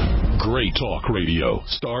 GCN. Great talk radio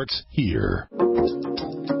starts here.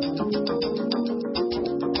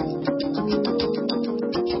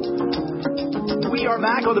 We are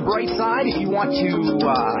back on the bright side. If you want to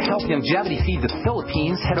help longevity feed the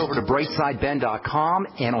Philippines, head over to brightsideben.com,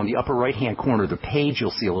 and on the upper right-hand corner of the page,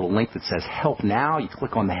 you'll see a little link that says Help Now. You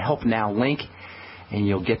click on the Help Now link, and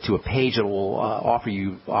you'll get to a page that will offer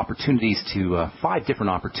you opportunities to 5 different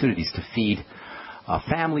opportunities to feed a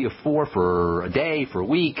family of 4 for a day, for a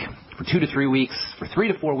week, for 2 to 3 weeks, for 3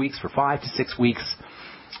 to 4 weeks, for 5 to 6 weeks.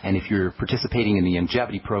 And if you're participating in the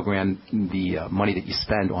longevity program, the money that you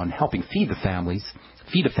spend on helping feed a family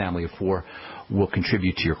of 4 will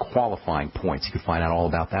contribute to your qualifying points. You can find out all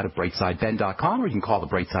about that at brightsideben.com, or you can call the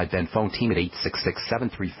Brightside Ben phone team at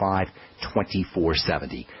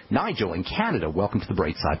 866-735-2470. Nigel in Canada, welcome to the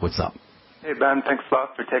Brightside. What's up? Hey, Ben. Thanks a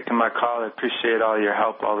lot for taking my call. I appreciate all your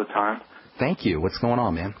help all the time. Thank you. What's going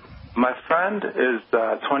on, man? My friend is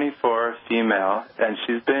 24, female, and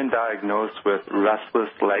she's been diagnosed with restless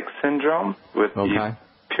leg syndrome with the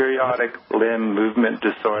periodic limb movement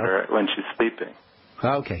disorder when she's sleeping.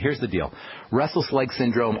 Okay, here's the deal. Restless leg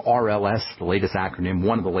syndrome, RLS, the latest acronym,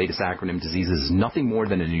 one of the latest acronym diseases, is nothing more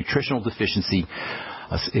than a nutritional deficiency.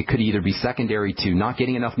 It could either be secondary to not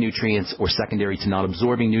getting enough nutrients or secondary to not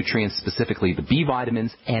absorbing nutrients, specifically the B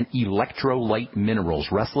vitamins and electrolyte minerals.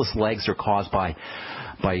 Restless legs are caused by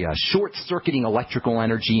short-circuiting electrical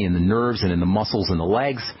energy in the nerves and in the muscles in the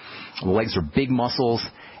legs. The legs are big muscles,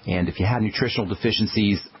 and if you have nutritional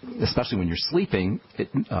deficiencies, especially when you're sleeping,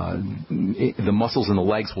 the muscles in the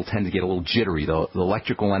legs will tend to get a little jittery. The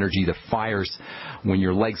electrical energy that fires when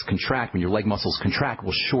your legs contract, when your leg muscles contract,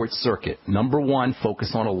 will short-circuit. Number 1,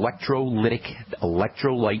 focus on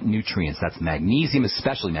electrolyte nutrients. That's magnesium,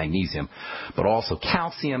 especially magnesium, but also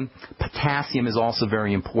calcium. Potassium is also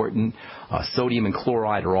very important. Sodium and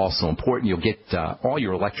chloride are also important. You'll get all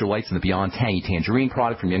your electrolytes in the Beyond Tangy Tangerine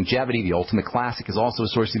product from Longevity. The Ultimate Classic is also a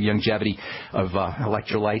source of longevity of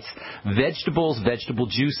electrolytes. Vegetables, vegetable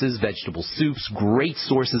juices, vegetable soups, great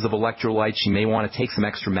sources of electrolytes. She may want to take some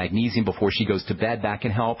extra magnesium before she goes to bed. That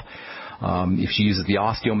can help. If she uses the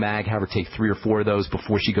OsteoMag, have her take 3 or 4 of those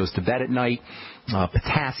before she goes to bed at night.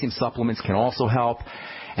 Potassium supplements can also help.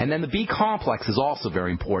 And then the B complex is also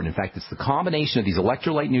very important. In fact, it's the combination of these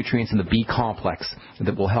electrolyte nutrients and the B complex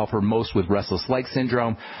that will help her most with restless leg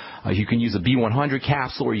syndrome. You can use a B100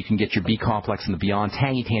 capsule, or you can get your B complex in the Beyond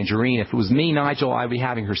Tangy Tangerine. If it was me, Nigel, I'd be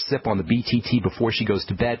having her sip on the BTT before she goes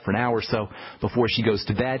to bed for an hour or so before she goes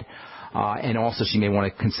to bed. And also she may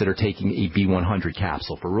want to consider taking a B100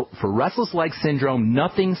 capsule. For restless leg syndrome,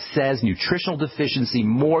 nothing says nutritional deficiency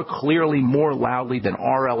more clearly, more loudly than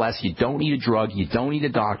RLS. You don't need a drug. You don't need a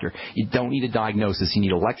doctor. You don't need a diagnosis. You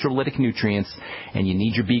need electrolytic nutrients, and you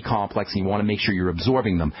need your B complex, and you want to make sure you're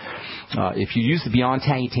absorbing them. If you use the Beyond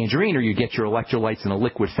Tangy Tangerine, or you get your electrolytes in a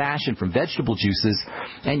liquid fashion from vegetable juices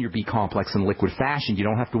and your B complex in liquid fashion, you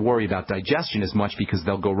don't have to worry about digestion as much because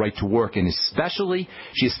they'll go right to work. And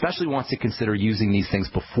she especially wants to consider using these things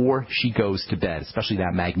before she goes to bed, especially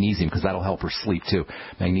that magnesium, because that'll help her sleep too.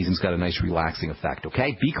 Magnesium's got a nice relaxing effect,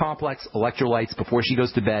 okay? B complex, electrolytes before she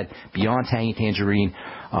goes to bed, Beyond Tangy Tangerine,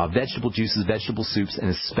 vegetable juices, vegetable soups, and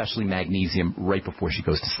especially magnesium right before she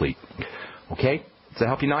goes to sleep. Okay? Does that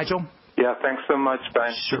help you, Nigel? Yeah, thanks so much,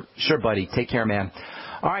 Ben. Sure, buddy. Take care, man.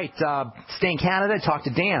 All right, stay in Canada. Talk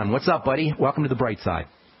to Dan. What's up, buddy? Welcome to the bright side.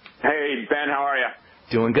 Hey, Ben, how are you?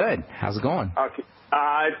 Doing good. How's it going? Okay.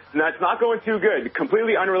 It's not going too good.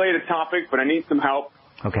 Completely unrelated topic, but I need some help.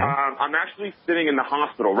 Okay. I'm actually sitting in the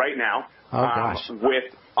hospital right now with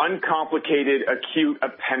uncomplicated acute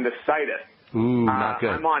appendicitis. Ooh, not good.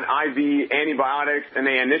 I'm on IV antibiotics, and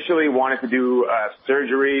they initially wanted to do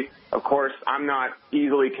surgery. Of course, I'm not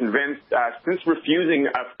easily convinced. Since refusing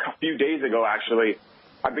a few days ago, actually,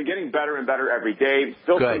 I've been getting better and better every day.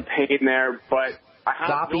 Still some pain there, but I have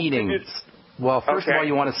Stop eating. Well, first of all,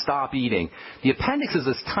 you want to stop eating. The appendix is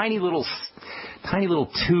this tiny little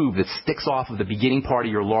tube that sticks off of the beginning part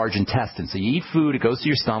of your large intestine. So you eat food, it goes to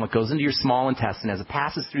your stomach, goes into your small intestine. As it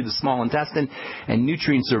passes through the small intestine and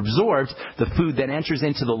nutrients are absorbed, the food then enters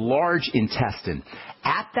into the large intestine.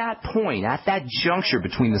 At that point, at that juncture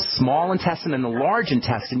between the small intestine and the large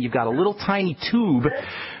intestine, you've got a little tiny tube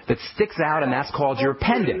that sticks out, and that's called your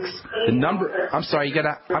appendix. I'm sorry, I'm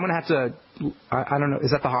going to have to, I don't know, is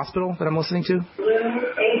that the hospital that I'm listening to?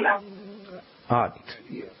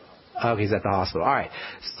 Okay, he's at the hospital. All right.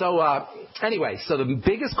 So anyway, so the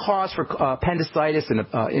biggest cause for appendicitis and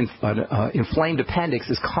inflamed appendix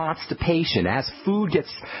is constipation. As food gets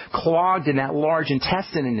clogged in that large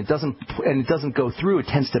intestine and it doesn't go through, it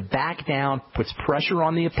tends to back down, puts pressure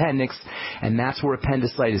on the appendix, and that's where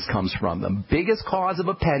appendicitis comes from. The biggest cause of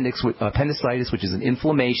appendicitis, which is an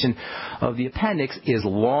inflammation of the appendix, is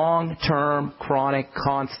long-term chronic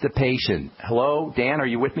constipation. Hello, Dan, are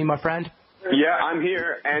you with me, my friend? Yeah, I'm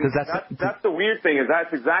here, and that's the weird thing, is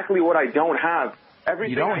that's exactly what I don't have.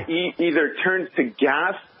 Everything I eat either turns to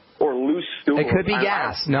gas or loose stool. It could be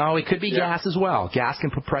gas. No, it could be gas as well. Gas can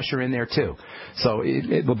put pressure in there, too. So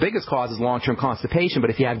the biggest cause is long-term constipation, but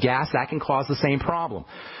if you have gas, that can cause the same problem.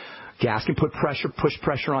 Gas can push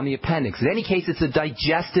pressure on the appendix. In any case, it's a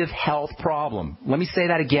digestive health problem. Let me say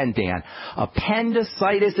that again, Dan.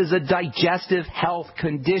 Appendicitis is a digestive health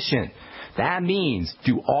condition. That means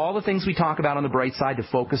do all the things we talk about on the bright side to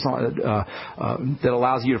focus on that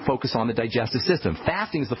allows you to focus on the digestive system.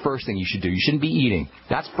 Fasting is the first thing you should do. You shouldn't be eating.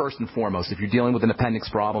 That's first and foremost. If you're dealing with an appendix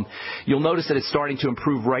problem, you'll notice that it's starting to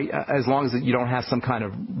improve right as long as you don't have some kind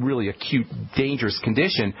of really acute, dangerous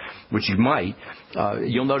condition, which you might.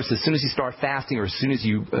 You'll notice as soon as you start fasting, or as soon as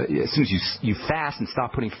you fast and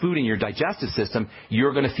stop putting food in your digestive system,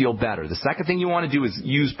 you're going to feel better. The second thing you want to do is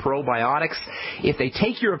use probiotics. If they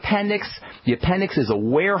take your appendix, the appendix is a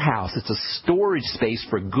warehouse. It's a storage space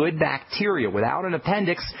for good bacteria. Without an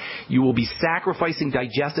appendix, you will be sacrificing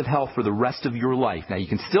digestive health for the rest of your life. Now,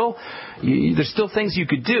 there's still things you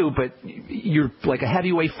could do, but you're like a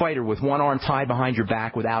heavyweight fighter with one arm tied behind your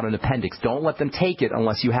back without an appendix. Don't let them take it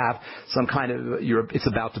unless you have some kind of it's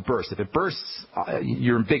about to burst. If it bursts,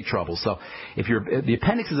 you're in big trouble. So if the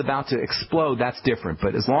appendix is about to explode, that's different.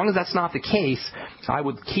 But as long as that's not the case, I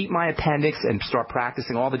would keep my appendix and start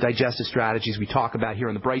practicing all the digestive strategies we talk about here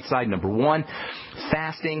on the bright side. Number 1,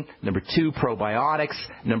 fasting. Number 2, probiotics.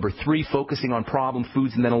 Number 3, focusing on problem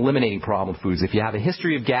foods and then eliminating problem foods. If you have a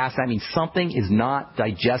history of gas, that means something is not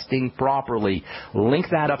digesting properly. Link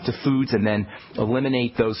that up to foods and then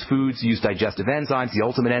eliminate those foods. Use digestive enzymes, the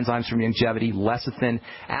ultimate enzymes from longevity, lecithin,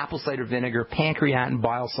 apple cider vinegar, pancreatin,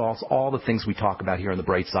 bile salts, all the things we talk about here on the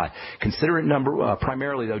bright side. Consider it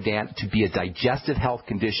primarily, though, Dan, to be a digestive health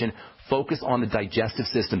condition. Focus on the digestive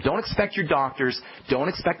system. Don't expect your doctors, don't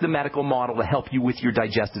expect the medical model to help you with your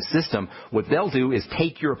digestive system. What they'll do is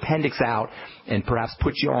take your appendix out and perhaps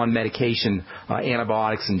put you on medication,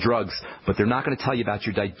 antibiotics and drugs, but they're not going to tell you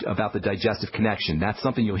about the digestive connection. That's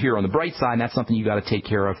something you'll hear on the bright side, and that's something you got to take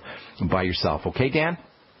care of by yourself. Okay, Dan?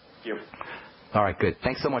 Thank you. All right, good.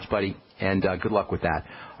 Thanks so much, buddy, and good luck with that.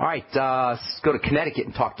 All right, let's go to Connecticut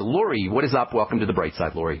and talk to Lori. What is up? Welcome to the bright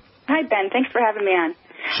side, Lori. Hi, Ben. Thanks for having me on.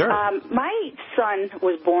 Sure. My son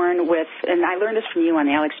was born with, and I learned this from you on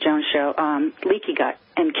the Alex Jones Show, leaky gut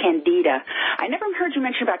and candida. I never heard you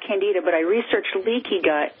mention about candida, but I researched leaky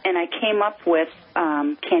gut, and I came up with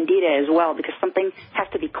candida as well, because something has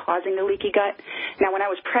to be causing the leaky gut. Now, when I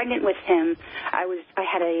was pregnant with him, I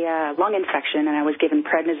had a lung infection, and I was given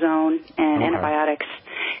prednisone and antibiotics,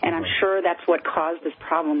 and I'm sure that's what caused this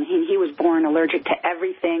problem. He was born allergic to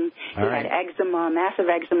everything. He had eczema, massive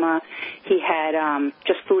eczema. He had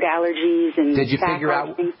just food allergies and Did you figure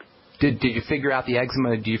out? Did you figure out the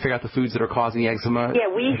eczema? Do you figure out the foods that are causing the eczema? Yeah,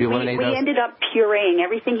 we ended up pureeing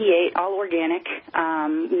everything he ate, all organic,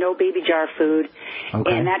 no baby jar food,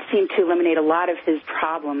 and that seemed to eliminate a lot of his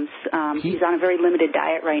problems. He's on a very limited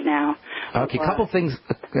diet right now. Okay, a couple things.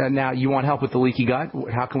 Now, you want help with the leaky gut?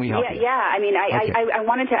 How can we help you? Yeah. I mean, I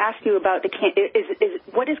wanted to ask you about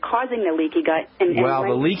what is causing the leaky gut?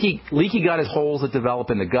 The leaky gut is holes that develop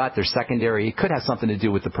in the gut. They're secondary. It could have something to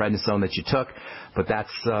do with the prednisone that you took, but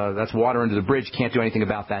that's water under the bridge. Can't do anything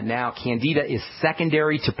about that now. Candida is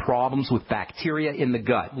secondary to problems with bacteria in the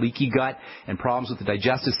gut. Leaky gut and problems with the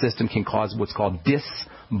digestive system can cause what's called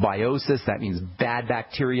dysbiosis. That means bad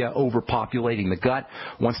bacteria overpopulating the gut.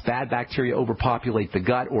 Once bad bacteria overpopulate the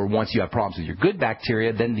gut, or once you have problems with your good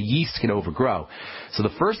bacteria, then the yeast can overgrow. So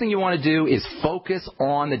the first thing you want to do is focus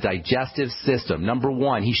on the digestive system. Number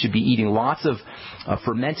one, he should be eating lots of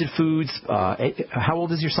fermented foods. How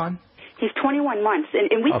old is your son? He's 21 months,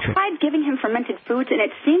 and we tried giving him fermented foods, and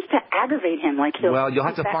it seems to aggravate him. You'll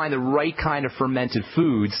have to find the right kind of fermented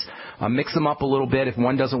foods. Mix them up a little bit. If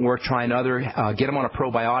one doesn't work, try another. Get him on a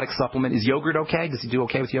probiotic supplement. Is yogurt okay? Does he do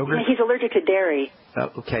okay with yogurt? Yeah, he's allergic to dairy.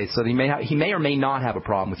 Okay, so he may or may not have a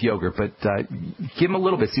problem with yogurt, but give him a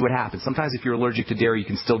little bit, see what happens. Sometimes if you're allergic to dairy, you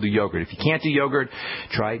can still do yogurt. If you can't do yogurt,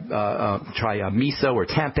 try miso or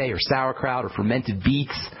tempeh or sauerkraut or fermented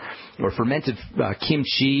beets, or fermented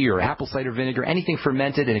kimchi or apple cider vinegar, anything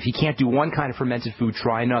fermented. And if he can't do one kind of fermented food,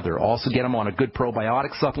 try another. Also get him on a good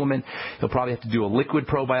probiotic supplement. He'll probably have to do a liquid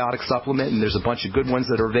probiotic supplement, and there's a bunch of good ones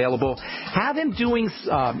that are available. Have him doing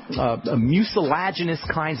mucilaginous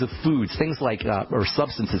kinds of foods, things like, or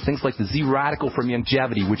substances, things like the Z-radical from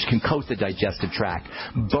Longevity, which can coat the digestive tract.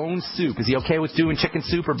 Bone soup. Is he okay with doing chicken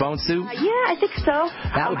soup or bone soup? Yeah, I think so.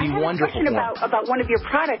 That would be wonderful. I had a question about one of your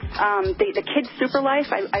products, the Kids Super Life.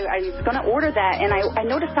 I was going to order that, and I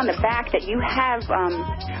noticed on the back that you have a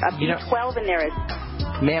B12 in there.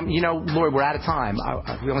 Ma'am, Lori, we're out of time.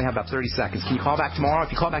 We only have about 30 seconds. Can you call back tomorrow?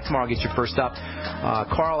 If you call back tomorrow, I'll get you first up.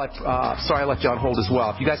 Carl, sorry I left you on hold as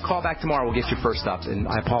well. If you guys call back tomorrow, we'll get you first up. And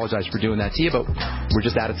I apologize for doing that to you, but we're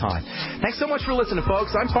just out of time. Thanks so much for listening,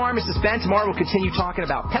 folks. I'm Pharmacist Ben. Tomorrow we'll continue talking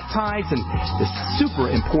about peptides and this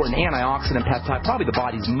super important antioxidant peptide, probably the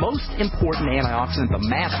body's most important antioxidant, the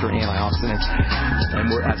master antioxidant. And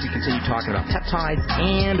as we continue talking about peptides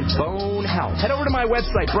and bone health. Head over to my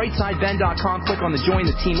website, brightsideben.com. Click on the Join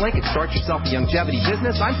the Team link and start yourself a longevity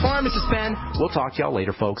business. I'm Pharmacist Ben. We'll talk to y'all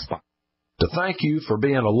later, folks. Bye. To thank you for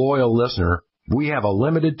being a loyal listener, we have a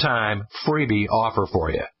limited time freebie offer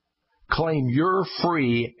for you. Claim your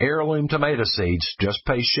free heirloom tomato seeds, just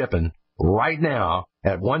pay shipping, right now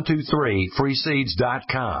at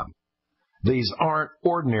 123freeseeds.com. These aren't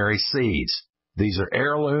ordinary seeds. These are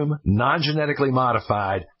heirloom, non-genetically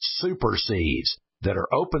modified super seeds that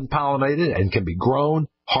are open pollinated and can be grown,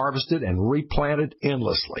 harvested, and replanted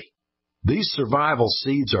endlessly. These survival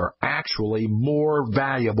seeds are actually more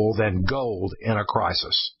valuable than gold in a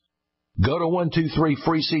crisis. Go to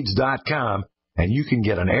 123freeseeds.com and you can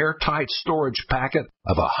get an airtight storage packet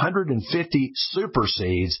of 150 super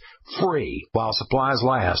seeds free while supplies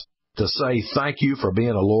last to say thank you for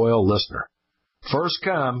being a loyal listener. First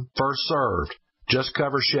come, first served. Just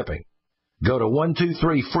cover shipping. Go to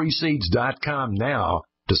 123freeseeds.com now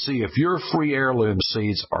to see if your free heirloom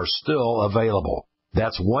seeds are still available.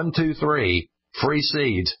 That's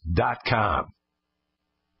 123freeseeds.com.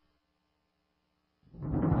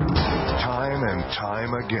 Time and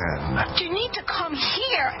time again. You need to come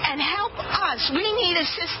here and help us. We need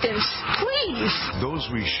assistance, please. Those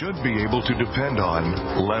we should be able to depend on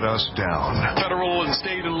let us down. Federal and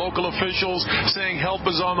state and local officials saying help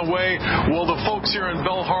is on the way. Well, the folks here in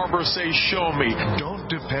Belle Harbor say, show me. Don't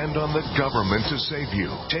depend on the government to save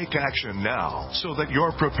you. Take action now so that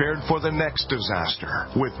you're prepared for the next disaster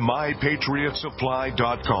with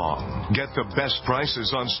MyPatriotSupply.com. Get the best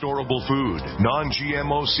prices on storable food,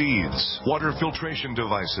 non-GMO seeds, water filtration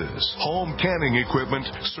devices, home canning equipment,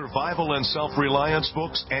 survival and self-reliance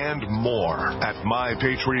books, and more at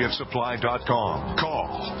MyPatriotSupply.com.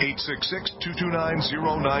 Call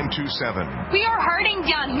 866-229-0927. We are hurting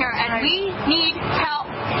down here, and we need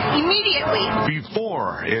help immediately.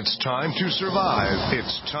 Before it's time to survive,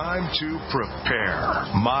 it's time to prepare.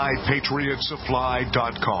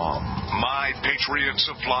 MyPatriotSupply.com.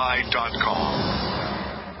 MyPatriotSupply.com.